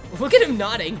hero. Look at him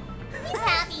nodding. He's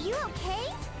happy. You okay?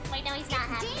 Wait, no, he's not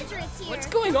happy. It's dangerous here. What's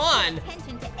going on? Pay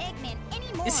attention to Eggman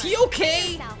anymore. Is he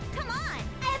okay? Yourself. Come on.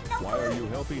 I have no Why are clue. you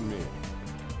helping me?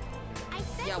 I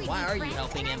said Yeah, we'd why be are you friends,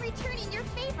 helping and him? I'm returning your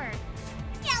favor.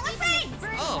 Yeah, we're friends.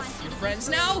 Birdie Oh, wants you you're to be friends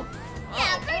free. now?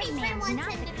 Yeah, Oh, Birdie friend Eggman's wants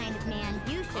not him the to kind of man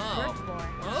you should Oh. work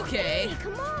for. okay. Hey,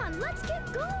 come on, let's get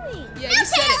going. Yeah, No, you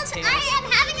said it, Tails, Tails. I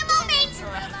am having a moment.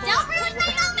 Don't ruin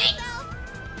my moment.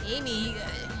 Amy,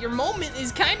 your moment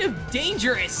is kind of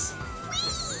dangerous.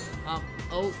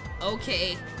 Oh,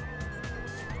 okay.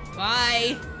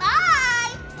 Bye.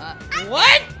 Bye.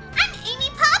 What? I'm Amy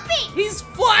Poppins. He's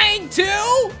flying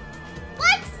too?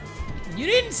 What? You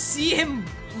didn't see him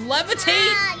levitate?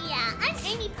 Yeah, I'm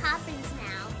Amy Poppins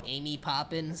now. Amy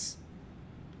Poppins.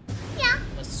 Yeah,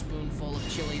 A spoonful of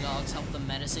chili dogs help the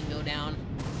medicine go down.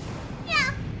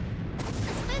 yeah. A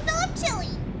spoonful of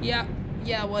chili.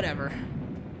 Yeah, whatever.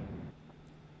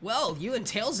 Well, you and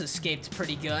Tails escaped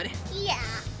pretty good. Yeah.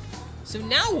 So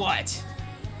now what?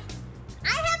 I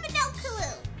have no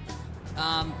clue.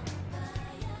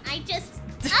 I just.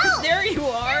 Oh, There you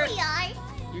are. There we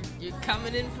are. You're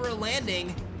coming in for a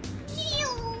landing.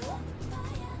 Ew.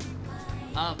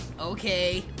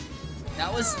 Okay.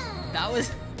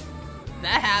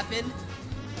 That happened.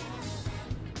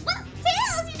 What?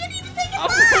 Tails, you didn't even say Oh,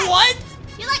 goodbye. what?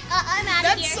 You're like, I'm out of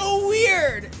That's here. so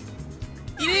weird.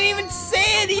 You didn't even say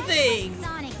anything.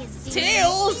 Sonic is doing.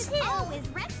 Tails. He's always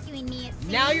rescuing me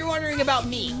Now you're wondering about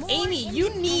me. Amy, you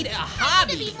need a I need to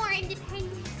hobby. be more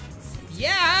independent.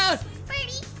 Yeah.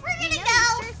 Birdie, we're gonna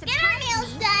go get our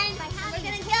nails done. We're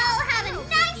gonna go have a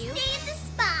nice day at the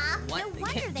spa. What? No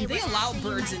wonder Do they they were allow after you,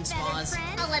 birds my in feathered spas?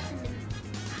 friend. I'll let them in.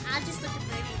 I'll just let the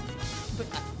bird in. But,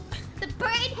 The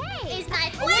bird is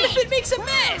my what if friend. it makes a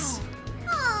mess?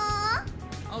 Aww,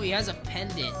 Oh, he has a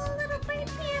pendant. oh, little bird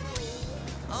family.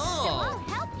 Oh. I'll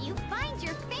help you find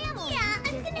your family. Yeah, I'm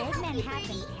Does gonna help Eggman you, have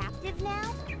them captive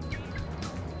now?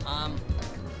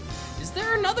 Is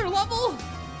there another level?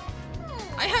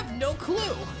 I have no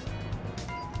clue.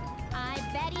 I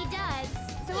bet he does.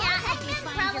 So Yeah, I'll help you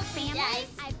Eggman find your probably family.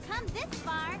 does. I've come this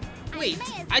far. Wait, may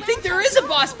as I well think there help is a you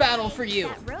boss out. battle for you.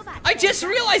 That robot I says just that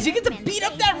realized you get to Eggman beat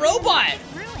up saved that the robot.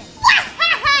 ruin.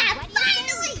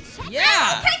 Finally! Yeah.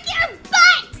 I will kick your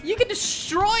butt! You can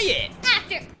destroy it.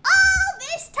 After all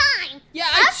this time Yeah,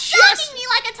 of stalking me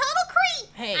like a total creep,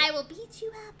 Hey. I will beat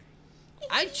you up.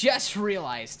 I just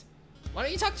realized. Why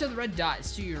don't you talk to the red dot?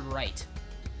 It's to your right.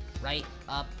 Right,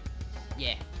 up,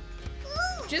 yeah.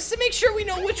 Ooh. Just to make sure we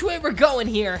know which way we're going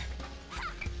here.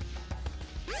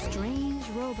 Strange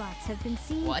robots have been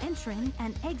seen What? entering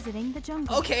and exiting the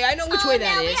jungle. Okay, I know which way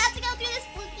that now we is. have to go through this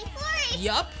spooky forest.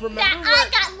 Yup, remember That what? I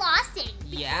got lost in.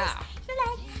 Yeah. You're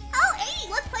like, oh, hey,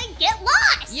 let's play Get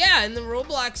Lost. Yeah, in the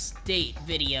Roblox date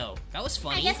video. That was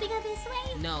funny. I guess we go this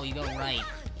way. No, you go right.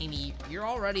 Amy, you're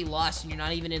already lost and you're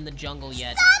not even in the jungle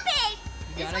yet. Stop it.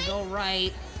 You This gotta way? go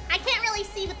right. I can't really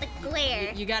see with the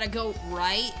glare. You gotta go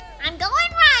right. I'm going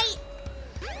right.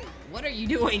 What are you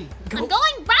doing? I'm going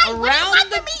right. What do you around want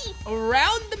the from me?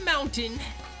 around the mountain.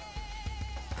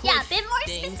 Yeah, a cliff bit more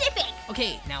thing. specific.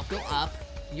 Okay, now go up.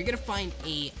 You're gonna find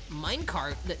a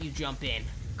minecart that you jump in.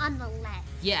 On the left.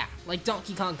 Yeah, like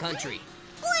Donkey Kong Country.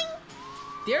 Boing.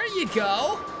 There you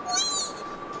go.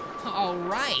 Boing. All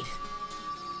right.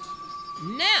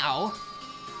 Now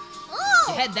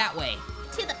Ooh. you head that way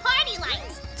To the party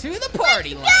lights. to the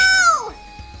party Let's lights. go.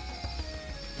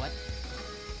 What?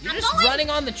 You're I'm just going. running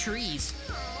on the trees.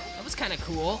 That was kind of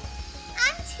cool.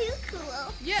 I'm too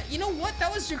cool. Yeah, you know what?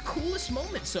 That was your coolest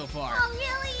moment so far. Oh,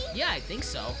 really? Yeah, I think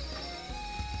so.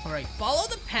 All right, follow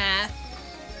the path.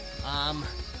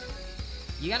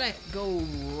 You gotta go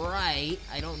right.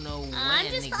 I don't know when I'm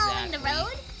just exactly. following the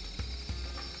road.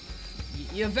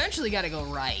 You eventually gotta go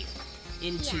right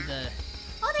into Yeah. the.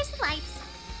 Oh, there's the lights.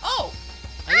 Oh,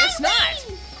 I guess I not.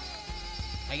 win.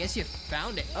 I guess you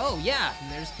found it. Oh yeah,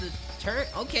 and there's the turret.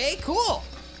 Okay, cool.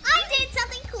 I did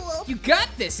something cool. You got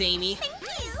this, Amy.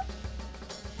 Thank you.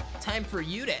 Time for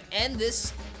you to end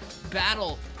this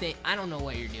battle thing. I don't know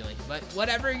what you're doing, but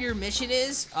whatever your mission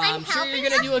is, I'm sure you're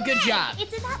helping gonna do a good friend. job.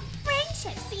 It's about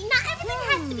friendship. See, not everything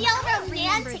has to be all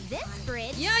Remember romantic. this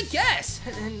bridge? Yeah, I guess.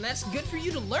 And that's good for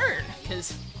you to learn,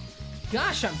 because,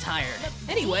 gosh, I'm tired.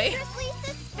 Anyway, Dangerously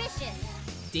suspicious.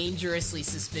 dangerously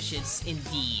suspicious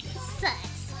indeed. Sus.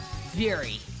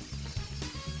 Very.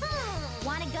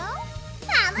 Wanna go?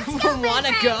 Yeah, let's go. Wanna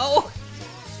friend. go?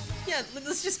 Yeah,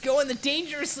 let's just go in the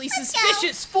dangerously Let's go.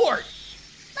 suspicious fort.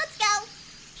 Let's go.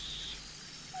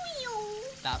 Whew.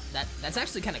 That's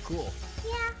actually kind of cool.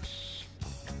 Yeah.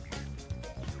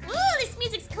 Ooh, this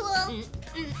music's cool.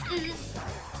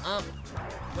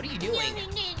 What are you doing?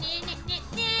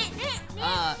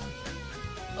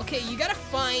 Okay, you gotta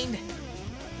find.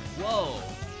 Whoa.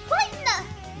 What in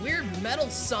the Weird metal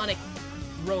Sonic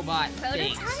robot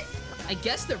things. prototype? I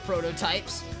guess they're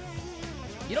prototypes.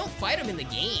 You don't fight them in the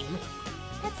game.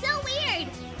 That's so weird.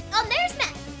 Oh, there's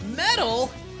Matt. Metal?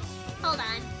 Hold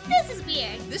on. This is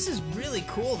weird. This is really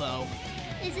cool though.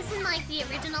 Is this in like the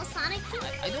original Sonic game?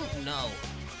 I don't know.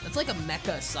 That's like a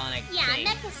Mecha Sonic Yeah, thing.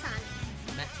 Mecha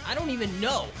Sonic. I don't even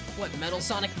know what Metal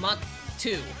Sonic Mach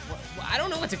 2. I don't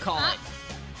know what to call it.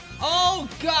 Oh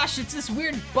gosh, it's this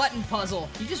weird button puzzle.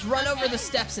 You just run over the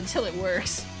steps until it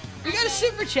works. We got a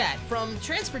super chat from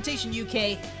Transportation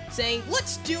UK saying,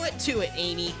 "Let's do it to it,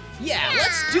 Amy." Yeah,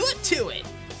 let's do it to it.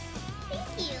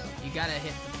 Thank you. You gotta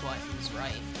hit the buttons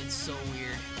right. It's so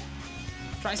weird.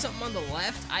 Try something on the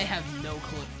left. I have no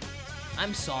clue.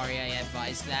 I'm sorry I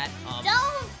advised that.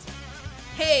 Don't.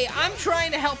 Hey, I'm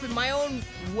trying to help in my own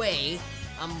way.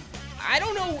 I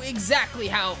don't know exactly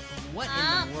how. What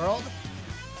in the world?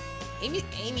 Amy,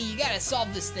 you gotta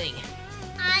solve this thing.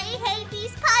 I hate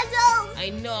these puzzles.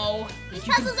 I know. These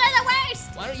You can- puzzles are the worst.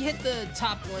 Why don't you hit the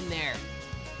top one there?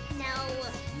 No.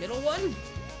 Middle one?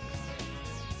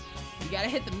 You gotta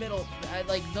hit the middle,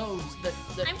 like those.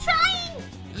 I'm trying.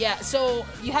 Yeah, so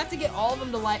you have to get all of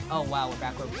them to light. Oh wow, we're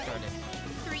back where we started.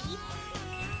 3.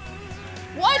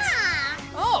 What? Ah.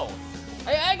 Oh,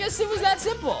 I guess it was that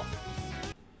simple.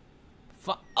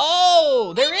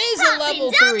 Oh, there is a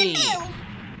level 3.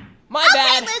 My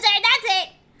bad. Okay, loser, that's it.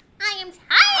 I am tired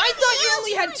I of thought you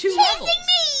only had 2 chasing levels.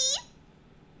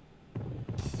 me.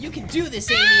 You can do this,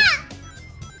 Amy. Ah!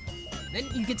 Then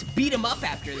you get to beat him up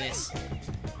after this.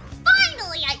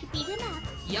 Finally, I can beat him up.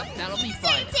 Yep, that'll be He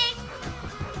fun. deserves it.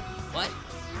 What?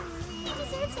 He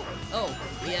deserves it. Oh,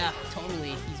 yeah,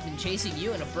 totally. He's been chasing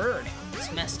you and a bird. It's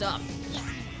messed up. Yeah.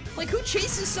 Like, who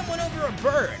chases someone over a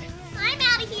bird? I'm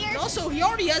out of here. And also, he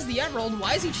already has the emerald.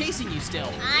 Why is he chasing you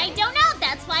still? I don't know.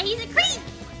 That's why he's a creep.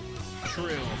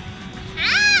 True.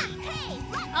 Ah! Hey!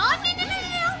 Oh, no, no, no, no.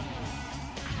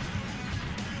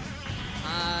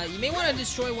 You may want to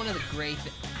destroy one of the gray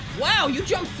Wow, you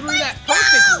jumped through that go!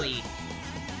 perfectly.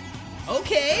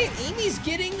 Okay, Amy's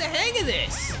getting the hang of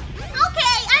this.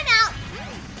 Okay, I'm out.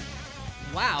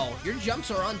 Wow, your jumps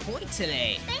are on point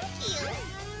today. Thank you.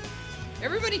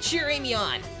 Everybody cheer Amy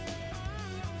on.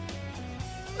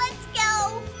 Let's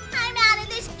go. I'm out of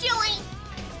this joint.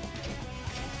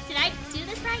 Did I do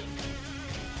this right?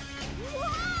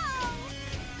 Whoa!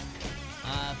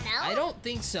 No? I don't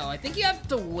think so. I think you have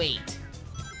to wait.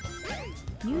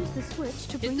 Use the switch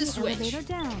to bring the the switch. elevator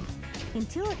down.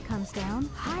 Until it comes down,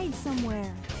 hide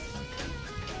somewhere.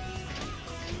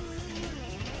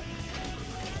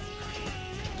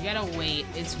 You gotta wait.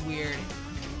 It's weird.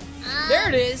 There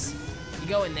it is. You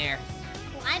go in there.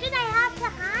 Why did I have to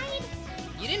hide?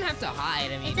 You didn't have to hide.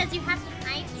 I It mean, says you have to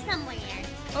hide somewhere.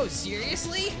 oh,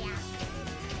 seriously? Yeah.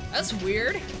 That's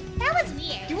weird. That was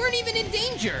weird. You weren't even in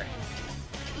danger.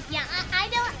 Yeah, I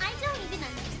don't even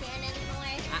understand anymore.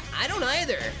 I don't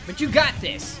either, but you got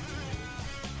this.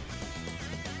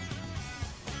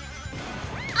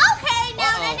 Okay, no,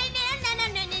 Uh-oh. no.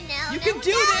 You can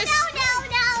do this.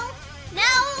 No.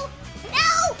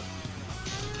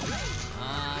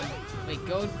 Wait,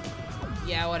 go.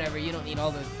 Yeah, whatever. You don't need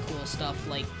all the cool stuff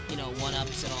like, you know,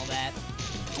 1-ups and all that.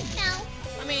 No.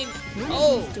 I mean, One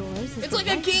oh, of these doors is it's the like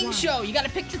a right game one. show. You gotta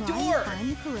pick the Try door. and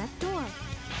find the correct door.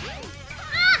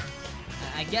 Ah!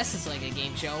 I guess it's like a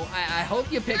game show. I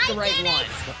hope you picked the I right did one. it.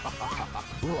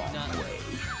 Wrong way.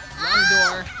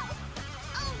 door.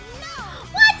 Oh no!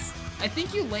 What? I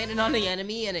think you landed on the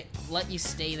enemy and it let you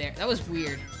stay there. That was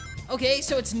weird. Okay,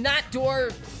 so it's not door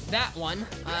that one.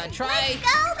 Try.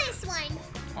 Let's go this one.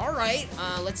 All right.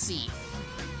 Let's see.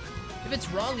 If it's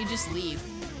wrong, you just leave.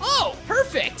 Oh,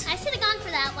 perfect. I should have gone for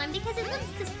that one because it looks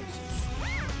suspicious.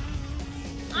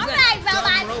 All that right, dumb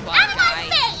robot. robot Out of guy. my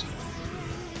face!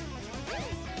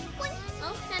 What?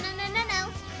 Oh,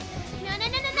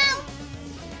 no.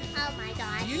 Oh my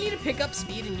gosh. Do you need to pick up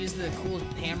speed and use the cool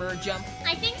hammer jump?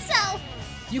 I think so.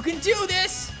 You can do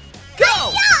this. Go.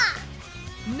 Yeah!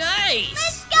 Nice.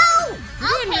 Let's go! You're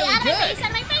doing Okay, really out of good. my face, out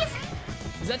of my face.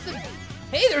 Is that the?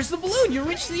 Hey, there's the balloon. You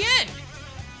reached the end.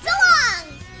 So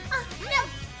long! Oh, no.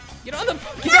 Get on the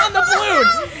balloon.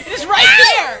 It's right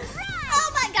there. Oh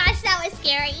my gosh, that was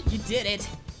scary. You did it.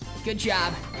 Good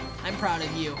job. I'm proud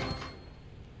of you.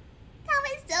 That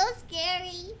was so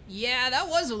scary. Yeah, that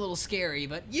was a little scary,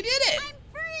 but you did it. I'm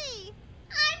free.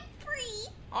 I'm free.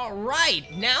 All right,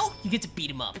 now you get to beat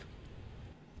him up.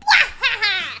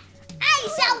 Wahaha! I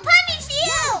shall punish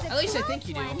you! At least I think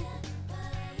you do.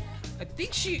 I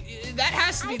think that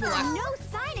has to be the last. No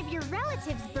sign of your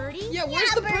relatives, Birdie. Yeah, where's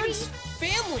Yeah, the Birdie. bird's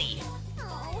family?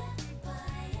 Oh.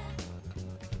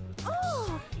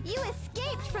 Oh, you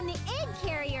escaped from the egg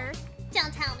carrier.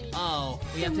 Don't tell me. Oh,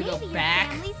 we have to Maybe go your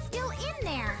back. family's still in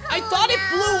there. I Oh, thought it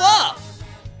no. blew up.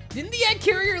 Didn't the egg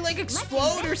carrier like Let's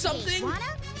explode or investigate, something? wanna?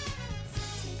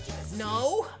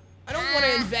 No, I don't want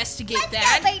to investigate Let's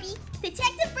that. go, Birdie.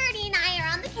 Detective Birdie and I are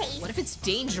on the case. What if it's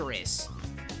dangerous?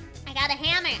 I got a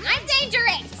hammer. I'm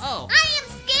dangerous. Oh. I am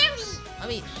scary. I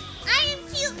mean, I am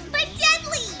cute but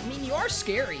deadly. you are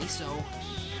scary, so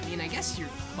I guess you're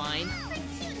fine. But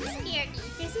cute and scary.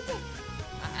 There's a difference.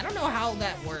 I don't know how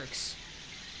that works,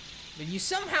 but you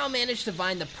somehow managed to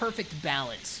find the perfect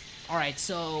balance. All right,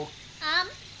 so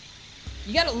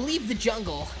you gotta leave the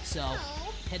jungle, so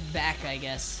Oh. head back, I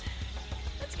guess.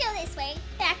 Let's go this way.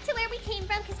 Back to where we came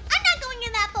from, because I'm not going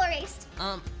in that forest.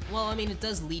 Well, I mean, it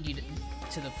does lead you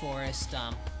to the forest.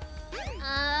 I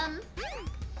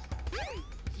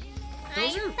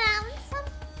Those are- found some.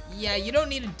 Yeah, you don't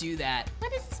need to do that.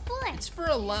 What is this for? It's for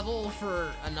a level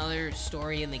for another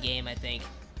story in the game, I think.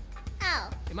 Oh.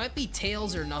 It might be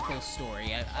Tails or Knuckles'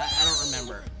 story. I don't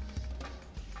remember.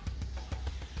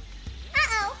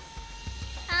 Uh-oh.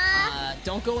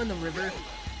 Don't go in the river.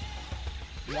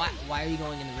 Why are you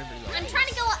going in the river, though? I'm trying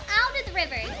to go out of the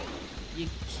river. You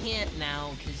can't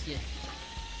now, because you...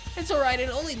 It's alright, it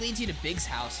only leads you to Big's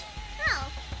house.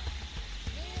 Oh.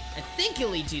 I think it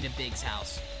leads you to Big's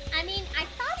house. I mean, I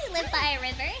thought he lived by a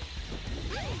river.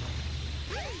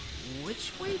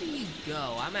 which way do you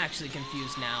go? I'm actually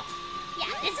confused now. Yeah,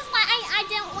 this is why I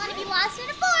don't want to be lost in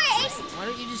a forest. Why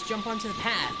don't you just jump onto the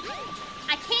path?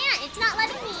 I can't. It's not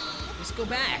letting me. Just go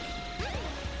back.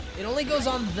 It only goes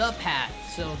on the path,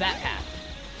 so that path.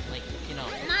 Like, you know.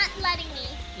 Not letting me.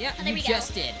 Yeah, Oh, there you we go.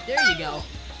 just did. There you go.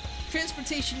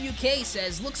 Transportation UK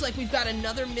says, looks like we've got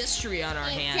another mystery on our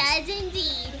hands. It does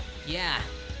indeed. Yeah.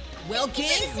 Well, Thank you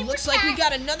for the gang, super looks like we chat.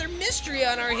 got another mystery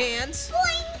on our hands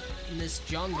Boing! in this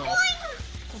jungle. Boing!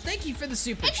 Well, thank you for the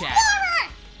super chat.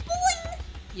 Explorer! Boing!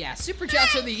 Yeah, super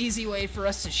chats are the easy way for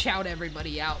us to shout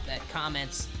everybody out that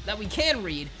comments that we can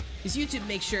read, because YouTube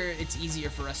makes sure it's easier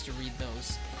for us to read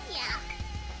those. Yeah.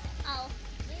 Oh.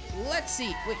 Let's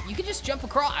see. Wait, you can just jump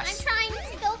across. I'm trying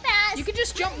to go fast. You can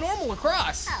just jump normal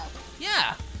across. Oh.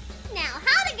 Yeah. Now,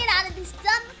 how to get out of this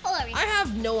dumb forest? I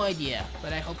have no idea,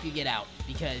 but I hope you get out,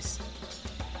 because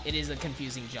it is a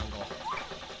confusing jungle.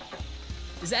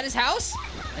 Is that his house?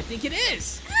 I think it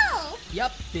is. Oh,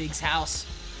 Yup, Big's house.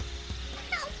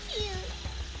 how cute.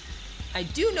 I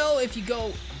do know if you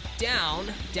go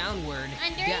downward.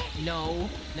 Under it?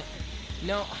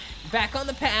 No, back on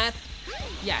the path.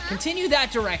 Yeah, continue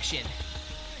that direction.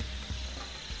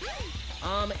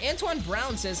 Antoine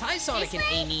Brown says, hi Sonic and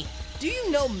This way? Amy. Do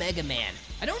you know Mega Man?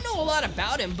 I don't know a lot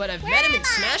about him, but I've Where met him in am I?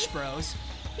 Smash Bros.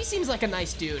 He seems like a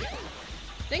nice dude.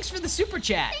 Thanks for the super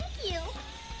chat. Thank you.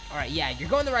 Alright, yeah, you're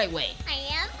going the right way. I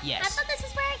am? Yes. I thought this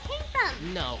is where I came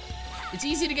from. No. It's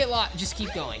easy to get lost. Just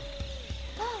keep going.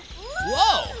 Ooh.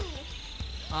 Whoa!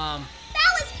 That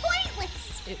was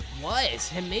pointless. It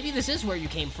was. And maybe this is where you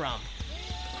came from.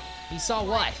 He saw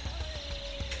what?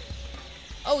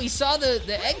 Oh, he saw the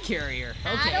egg carrier.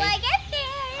 Okay. How do I get there?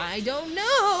 I don't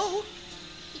know.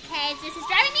 Because this is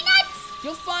driving me nuts.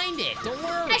 You'll find it. Don't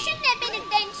worry. I shouldn't have been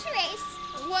adventurous.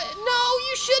 What? No,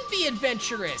 you should be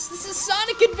adventurous. This is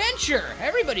Sonic Adventure.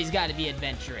 Everybody's got to be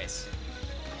adventurous.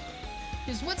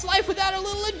 Because what's life without a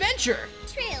little adventure?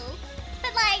 True.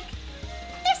 But like,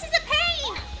 this is a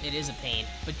pain. It is a pain,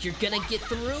 but you're gonna get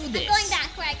through this. I'm going back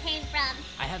where I came from.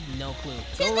 I have no clue.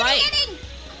 To Go the right. beginning.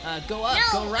 Go up.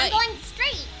 No, Go right. I'm going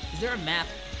straight. Is there a map?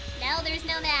 No, there's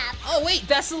no map. Oh wait,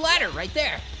 that's the ladder right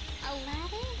there. A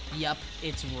ladder? Yup,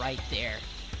 it's right there.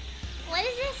 What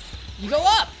is this? You go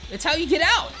up. That's how you get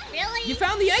out. Really? You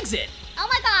found the exit. Oh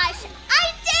my gosh,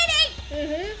 I did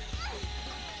it!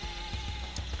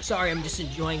 Sorry, I'm just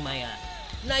enjoying my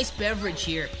nice beverage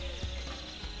here.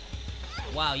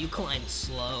 Wow, you climbed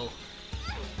slow.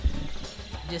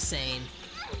 Just saying,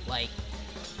 like,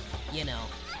 you know.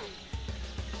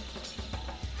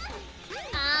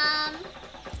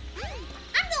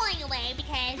 I'm going away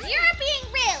because you're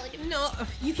being rude. No,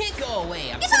 you can't go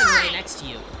away. I'm Goodbye. sitting right next to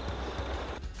you.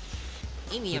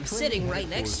 Amy, The I'm train sitting right headed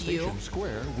next for to you. Station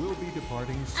Square will be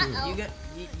departing soon. Uh-oh. You got,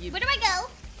 you, Where do I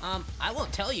go? I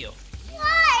won't tell you.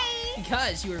 Why?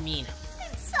 Because you were mean.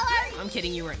 I'm sorry. I'm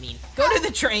kidding, you weren't mean. Go to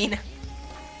the train.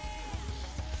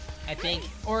 I think.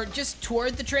 Or just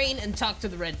toward the train and talk to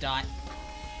the red dot.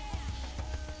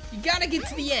 You gotta get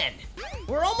to the end.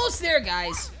 We're almost there,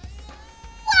 guys.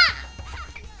 Wah!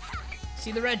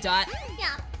 See the red dot?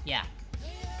 Yeah. Yeah.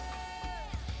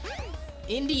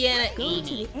 Indiana Go to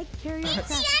Amy. the egg carrier crash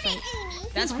Indiana site. Amy.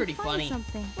 That's You pretty might find funny.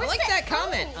 something. I like that Oh.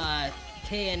 comment,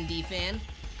 KND fan.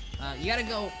 You gotta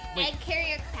go. Wait, Egg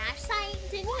carrier crash site?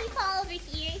 Didn't he fall over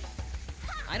here?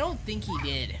 I don't think he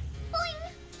did.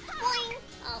 Boing. Boing.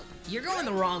 Oh, You're going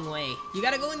the wrong way. You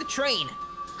gotta go in the train.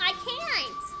 I can't.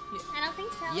 I don't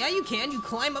think so. Yeah, you can. You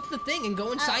climb up the thing and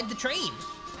go inside Oh. the train.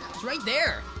 It's right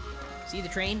there. See the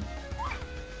train?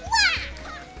 Wah!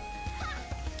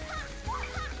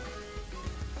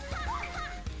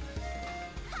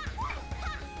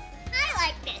 I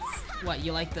like this. What,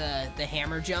 you like the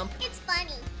hammer jump? It's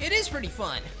funny. It is pretty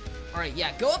fun. All right,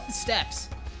 yeah, go up the steps.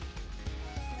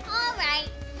 All right,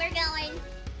 we're going.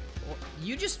 Well,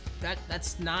 you just,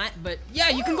 that's not, but yeah,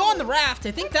 you can go on the raft.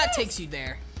 I think that takes you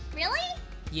there. Really?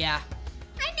 Yeah.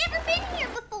 I've never been here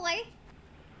before.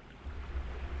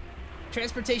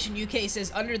 Transportation UK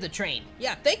says under the train.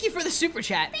 Yeah, thank you for the super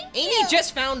chat. Thank Amy you.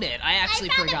 just found it. I actually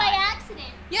I found forgot. it by accident.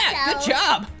 Yeah, So, good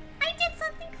job. I did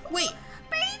something cool. Wait.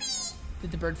 Birdie.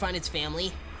 Did the bird find its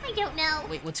family? I don't know.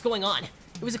 Wait, what's going on?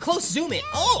 It was a close zoom in.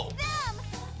 Oh, Them.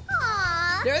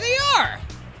 Aww. there they are.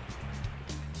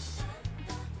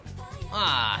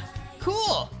 Ah,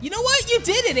 cool. You know what? You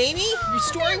did it, Amy. Your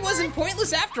story wasn't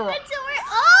pointless after all. The door.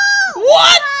 Oh.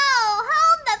 What? Oh,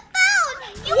 hold the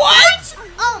phone. You What? punched-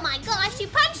 Oh my gosh, you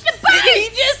punched a bird. Did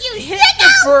he just you hit sicko.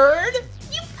 the bird?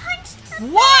 You punched a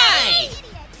Why? bird.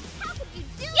 How could you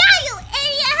do Yeah, you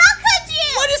idiot. How could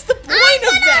you? What is the point I'm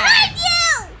of gonna that? hurt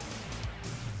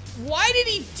you. Why did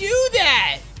he do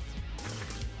that?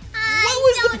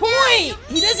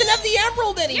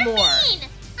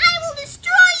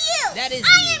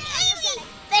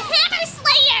 The Hammer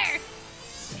Slayer!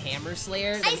 Hammer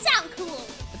Slayer? I sound cool.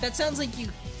 But that sounds like you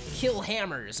kill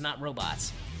hammers, not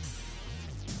robots.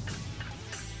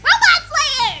 Robot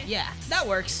Slayer! Yeah, that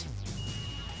works.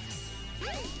 Get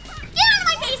out of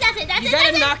my face, that's it, that's You it,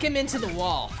 gotta that's knock him into the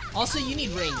wall. Also, you need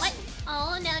rings. What?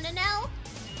 Oh, no.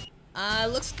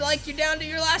 Looks like you're down to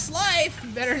your last life. You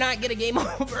better not get a game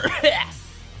over. Just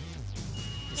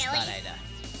thought I'd,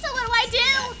 So what do I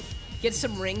do? get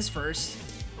some rings first.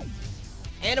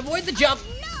 And avoid the jump.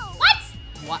 No. What?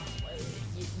 What?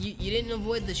 You didn't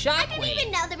avoid the I shockwave. didn't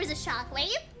even know there was a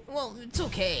shockwave. Well, it's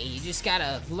okay. You just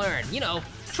gotta learn. You know,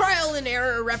 trial and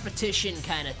error, repetition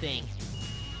kind of thing.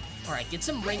 All right, get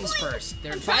some rings first.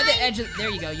 They're by the edge of. There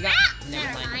you go. You got.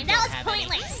 Never mind. you That don't was have any.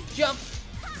 pointless. Jump.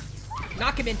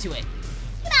 Knock him into it.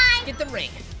 Goodbye. Get the ring.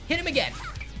 Hit him again.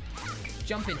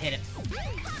 Jump and hit him.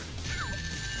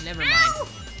 Never mind. Ow.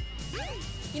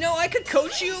 You know, I could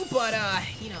coach you, but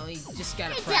you know, you just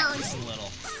gotta I practice don't. a little.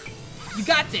 You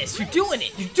got this. You're doing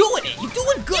it. You're doing it. You're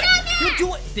doing good. Get on there. You're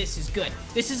doing. This is good.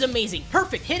 This is amazing.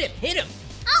 Perfect. Hit him. Hit him.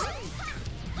 Oh.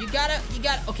 You gotta.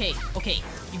 Okay.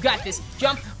 You got this.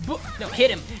 Jump. No, hit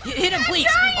him. Hit him, please.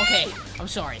 trying. Okay. I'm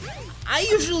sorry. I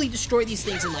usually destroy these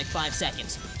things in like 5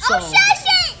 seconds. So Oh, shush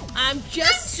it. I'm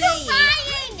just I'm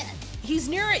saying. trying. He's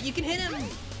near it. You can hit him.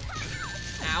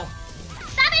 Ow.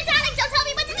 Stop it, Sonic. Don't tell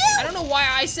me what to do. I don't know why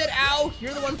I said ow.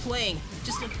 You're the one playing. It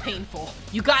just looked painful.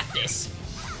 You got this.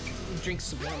 Let me drink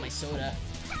some more of my soda.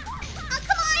 Oh,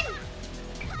 come on.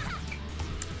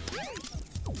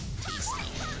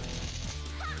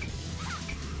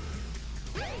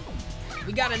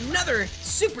 We got another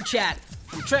super chat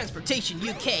from Transportation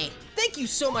UK. Thank you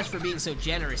so much for being so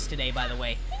generous today, by the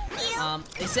way.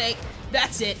 They say,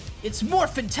 that's it. It's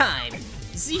morphin' time.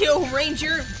 Zeo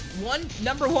Ranger,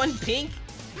 number one pink.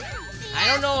 I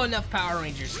don't know enough Power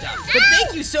Ranger stuff, but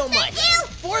thank you so much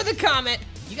for the comment.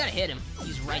 You gotta hit him.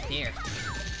 He's right there.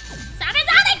 Stop it,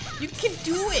 Sonic. You can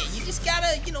do it. You just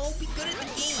gotta, you know, be good at the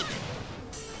game.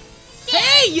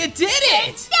 Hey, you did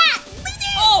it! Yeah, we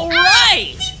did. All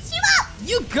right. Beat you up.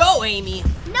 You go, Amy.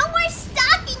 No more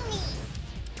stalking me.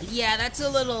 Yeah, that's a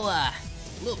little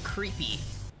creepy.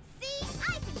 See,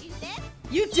 I can do this.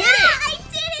 You did Yeah, it! I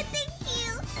did it. Thank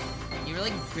you. You're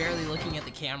like barely looking at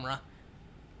the camera.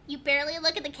 You barely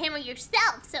look at the camera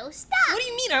yourself, so stop. What do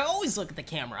you mean? I always look at the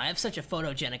camera. I have such a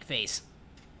photogenic face.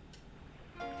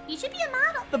 You should be a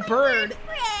model. The bird.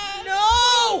 Friend.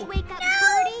 No! Wake up,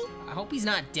 Birdie. I hope he's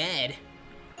not dead.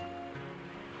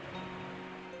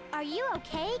 Are you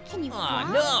okay? Can you Aw,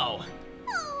 fly? no.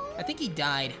 Oh, I think he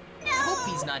died. no. I hope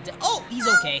he's not dead. Oh, he's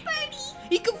okay. Birdie.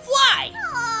 He can fly!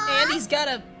 Aw. And he's got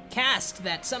a cast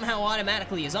that somehow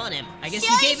automatically is on him. I guess you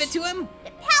Shush. gave it to him?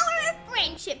 The power of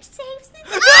friendship saves the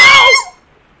day. No!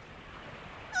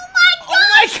 Oh my god! Oh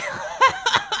my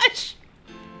gosh!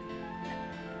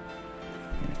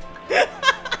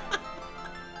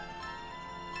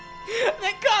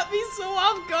 That caught me so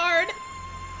off guard.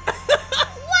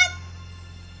 What?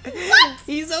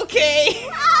 He's okay.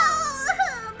 Oh,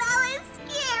 that was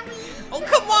scary. Oh,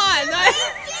 come on. I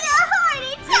did a heart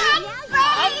attack,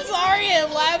 I'm Birdie. sorry I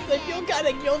laughed. I feel kind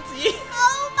of guilty.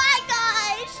 Oh my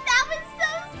gosh, that was so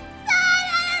sad.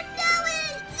 I don't know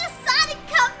it. Just Sonic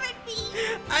comfort me.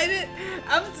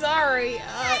 I'm sorry.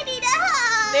 I need a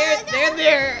hug.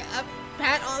 There. A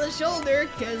pat on the shoulder,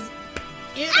 because,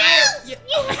 you know. Ow!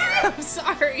 I'm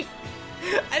sorry.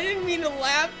 I didn't mean to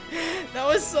laugh. That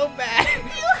was so bad. You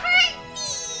hurt me.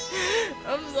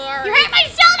 I'm sorry. You hurt my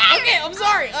shoulder. Okay, I'm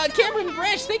sorry. Cameron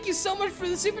Branch, thank you so much for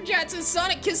the super chat. Says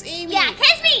Sonic kiss Amy. Yeah,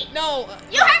 kiss me. No.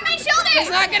 You hurt my shoulder. It's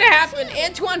not gonna happen.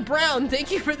 Antoine Brown,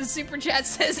 thank you for the super chat.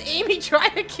 Says Amy, try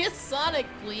to kiss Sonic,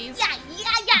 please. Yeah.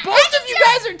 Both of you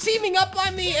guys are teaming up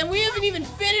on me, and we haven't even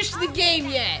finished the game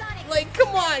yet. Like, come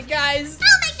on, guys.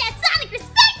 I'll make that Sonic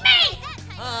respect me.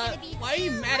 Why are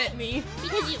you mad at me?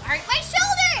 Because you hurt my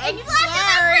shoulder I'm and you laughed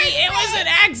at sorry. my It was an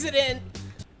accident.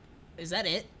 Is that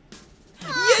it?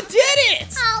 You did it!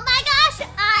 Oh my gosh,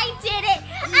 I did it!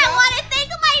 Yeah. I want to thank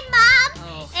my mom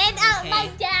and okay. my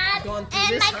dad Going through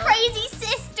and this, my huh? crazy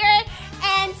sister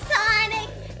and Sonic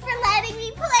for letting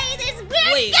me play this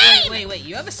weird game! Wait.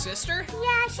 You have a sister?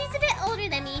 Yeah, she's a bit older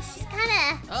than me. She's kind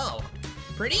of... Oh.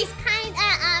 Pretty? She's kind of,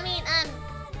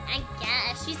 I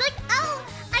guess. She's like, oh,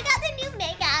 I got the new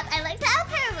makeup. I like to help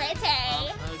her with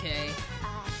it. Okay.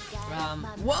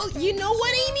 Well, you know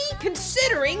what, Amy?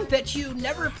 Considering that you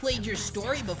never played your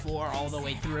story before all the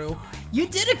way through, you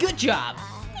did a good job.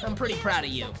 I'm pretty proud of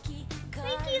you.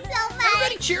 Thank you so much.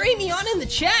 Everybody cheer Amy on in the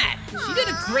chat. She did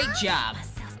a great job.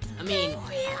 I mean,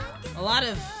 a lot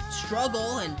of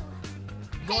struggle and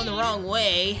going the wrong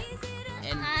way.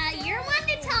 And You're one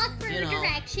to talk for you know.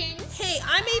 directions. Hey,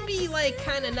 I may be, like,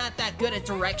 kind of not that good at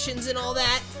directions and all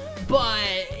that, but,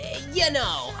 you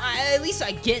know, at least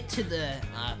I get to the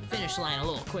finish line a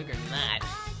little quicker than that.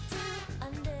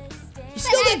 You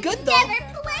still did good, though. I've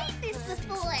never played this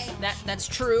before. That's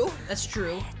true. That's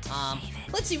true.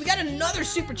 Let's see. We got another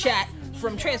super chat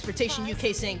from Transportation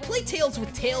UK saying, "Play Tails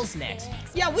with Tails next."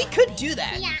 Yeah, we could do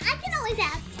that. Yeah, I can always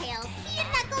ask Tails. He and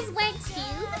Knuckles went to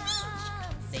the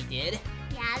beach. They did?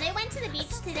 Yeah, they went to the beach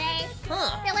today.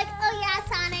 Huh. They're like, "Oh yeah,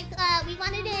 Sonic, we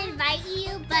wanted to invite you,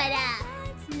 but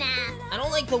nah." I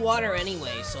don't like the water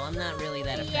anyway, so I'm not really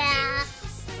that offended. Yeah.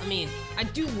 I mean, I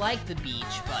do like the beach,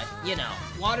 but, you know,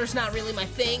 water's not really my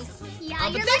thing. Yeah,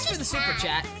 But you're thanks like for a the super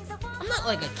cat. chat. I'm not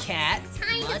like a cat.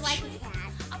 Kind much. of like a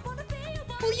cat.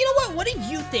 Well, you know what? What did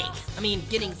you think? I mean,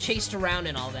 getting chased around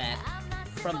and all that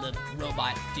from the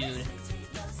robot dude.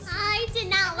 I did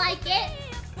not like it.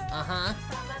 Uh-huh.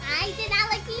 I did not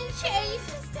like being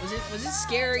chased. Was it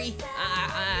scary?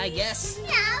 I guess.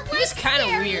 Yeah, It was kind of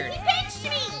weird. He pinched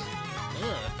me.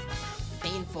 Ugh.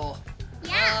 Painful.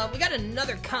 Yeah. We got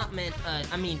another comment,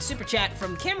 super chat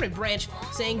from Cameron Branch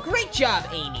saying, "Great job,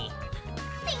 Amy."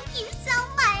 Thank you so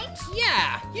much.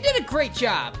 Yeah, you did a great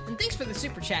job. And thanks for the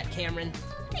super chat, Cameron.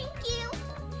 Thank you.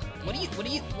 What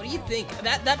do you think?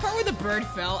 That part where the bird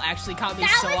fell actually caught me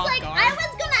That so was off like, guard. I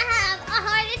was gonna have a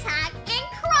heart attack and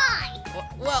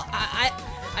cry. Well, I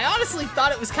honestly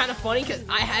thought it was kind of funny because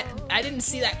I didn't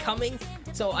see that coming,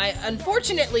 so I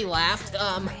unfortunately laughed.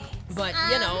 But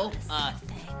you know,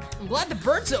 I'm glad the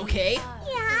bird's okay.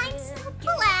 Yeah, I'm so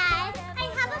glad.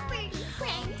 I have a birdie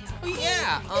friend. Oh,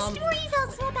 yeah. The story's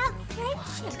also about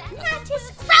friendship, not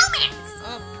just romance.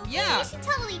 Yeah. You should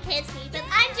totally kiss me, but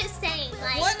I'm just saying,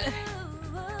 like. What?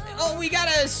 Oh, we got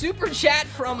a super chat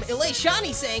from Ilay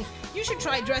Shani saying, "You should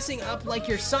try dressing up like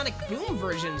your Sonic Boom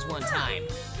versions one time."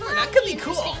 Well, That could be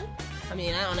cool. interesting. I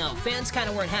mean, I don't know. Fans kind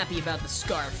of weren't happy about the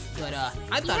scarf, but I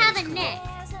You thought have it was a cool. neck.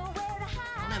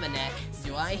 I don't have a neck.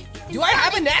 Do I? Do I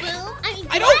have a neck? Boom?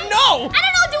 I don't know. I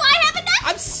don't know. Do I have a neck?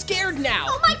 I'm scared now.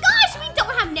 Oh my gosh, we don't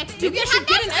have necks. Do Maybe we I have should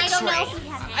get an necks? I don't know X-ray. if we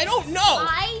have necks. I don't know.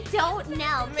 I don't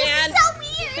know. Man. This is so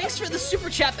weird. Thanks for the super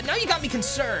chat, but now you got me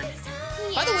concerned.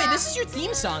 By the way, this is your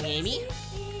theme song, Amy.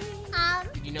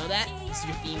 Did you know that? This is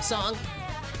your theme song.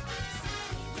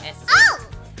 Oh!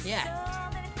 Yeah.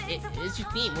 It is your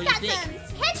theme. What do Got you think?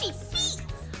 some catchy feet.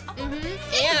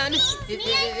 And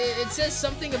it says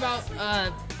something about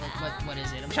what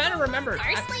is it? I'm trying to remember.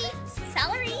 Parsley,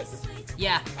 celery.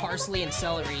 Yeah, parsley and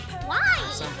celery Why?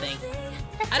 or something.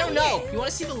 That's I don't so know. weird. You want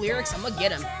to see the lyrics? I'm gonna get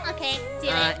them. Okay, do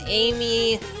it.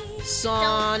 Amy, Don't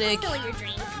Sonic, steal your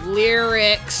dream.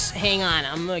 lyrics. Hang on,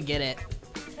 I'm gonna get it.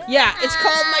 Yeah, it's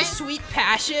called My Sweet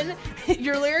Passion.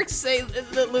 Your lyrics say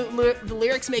the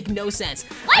lyrics make no sense.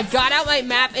 What? I got out my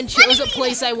map and chose a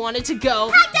place I wanted to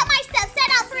go. Packed up my stuff, set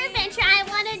out for adventure. I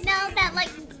want to know that, like,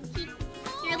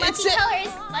 your lucky said- colors.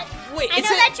 What? Wait, I it know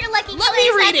said- that your lucky let colors me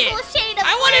is read that it. cool shade of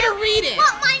I wanted blue. to read it.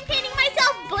 Won't mind painting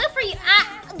myself blue for you.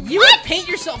 You what? would paint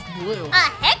yourself blue.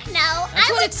 Heck no. That's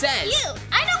I what look it says. cute.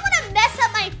 I don't want to mess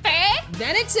up my fur.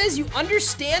 Then it says you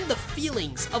understand the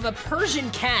feelings of a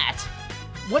Persian cat.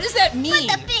 What does that mean?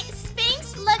 But the big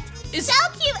Sphinx looked Is- so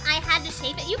cute. I had to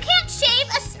shave it. You can't shave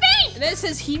a Sphinx. And then it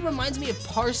says he reminds me of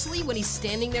Parsley when he's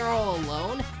standing there all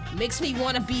alone. Makes me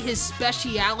want to be his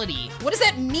speciality. What does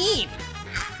that mean?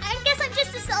 I guess I'm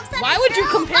just a self-centered Why would you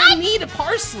girl. compare What? me to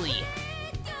Parsley?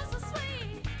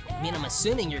 I mean, I'm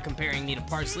assuming you're comparing me to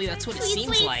Parsley. That's what it Sweet,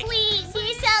 seems sweet, like. sweet.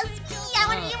 You're so sweet. I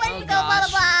want you oh to go blah, blah,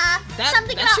 gosh. blah.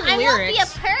 Something That's about your I won't be a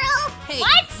lyrics. pearl. Hey,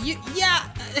 What?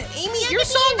 Amy, You your could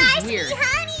song be is nice weird. to me,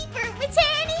 honey, for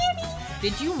maternity.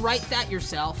 Did you write that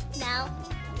yourself? No.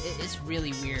 It's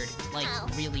really weird. Like, Oh.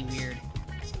 really weird.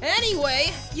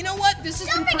 Anyway, you know what? This has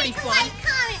Don't been pretty forget to fun. like,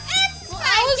 comment, and subscribe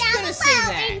I was down gonna below say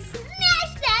that. and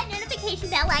smash that notification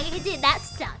bell like I did that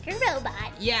stalker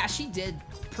robot. Yeah, she did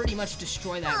pretty much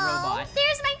destroy that Oh, robot.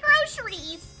 there's my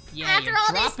groceries. Yeah, After you're all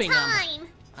this dropping 'em.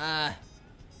 time.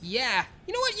 Yeah.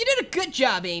 You know what? You did a good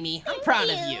job, Amy. I'm proud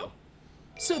of you.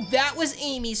 So that was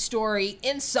Amy's story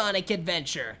in Sonic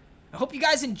Adventure. I hope you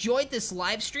guys enjoyed this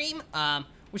live stream.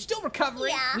 We're still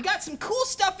recovering. Yeah. We got some cool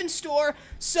stuff in store,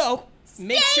 so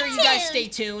make Stay sure you guys tuned. stay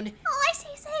tuned. Oh, I say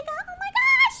Sega. Oh my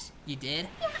gosh. You did?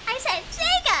 I said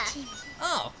Sega.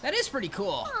 Oh, that is pretty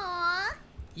cool. Aww.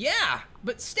 Yeah,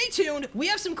 but stay tuned. We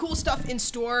have some cool stuff in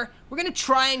store. We're gonna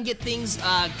try and get things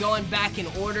going back in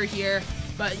order here.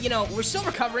 But, you know, we're still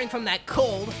recovering from that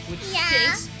cold, which Yeah.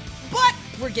 stinks. But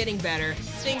we're getting better.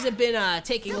 Things have been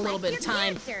taking a little bit of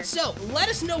time. So let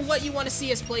us know what you want to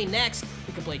see us play next.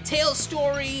 We could play Tails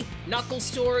Story, Knuckles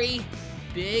Story,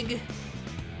 Big.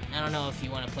 I don't know if you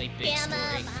want to play Big Gamma.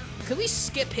 Story. Could we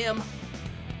skip him?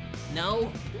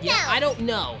 No? Yeah, No. I don't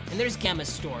know. And there's Gemma's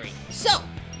story. So,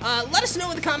 let us know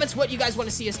in the comments what you guys want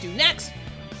to see us do next.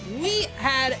 We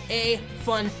had a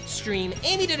fun stream.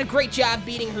 Amy did a great job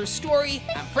beating her story.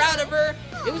 I'm proud of her.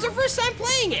 It was her first time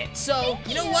playing it. So,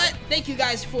 you know what? Thank you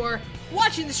guys for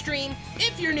watching the stream.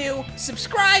 If you're new,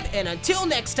 subscribe, and until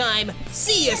next time,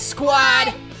 see ya,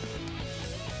 squad!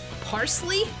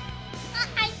 Parsley?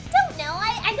 I don't know.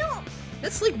 I don't.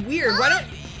 That's like weird. Why don't...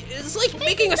 It's like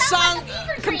making a sound song like a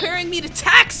fever dream. comparing me to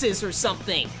taxes or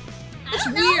something. I That's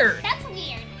don't know. weird. That's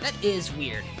weird. That is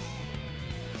weird.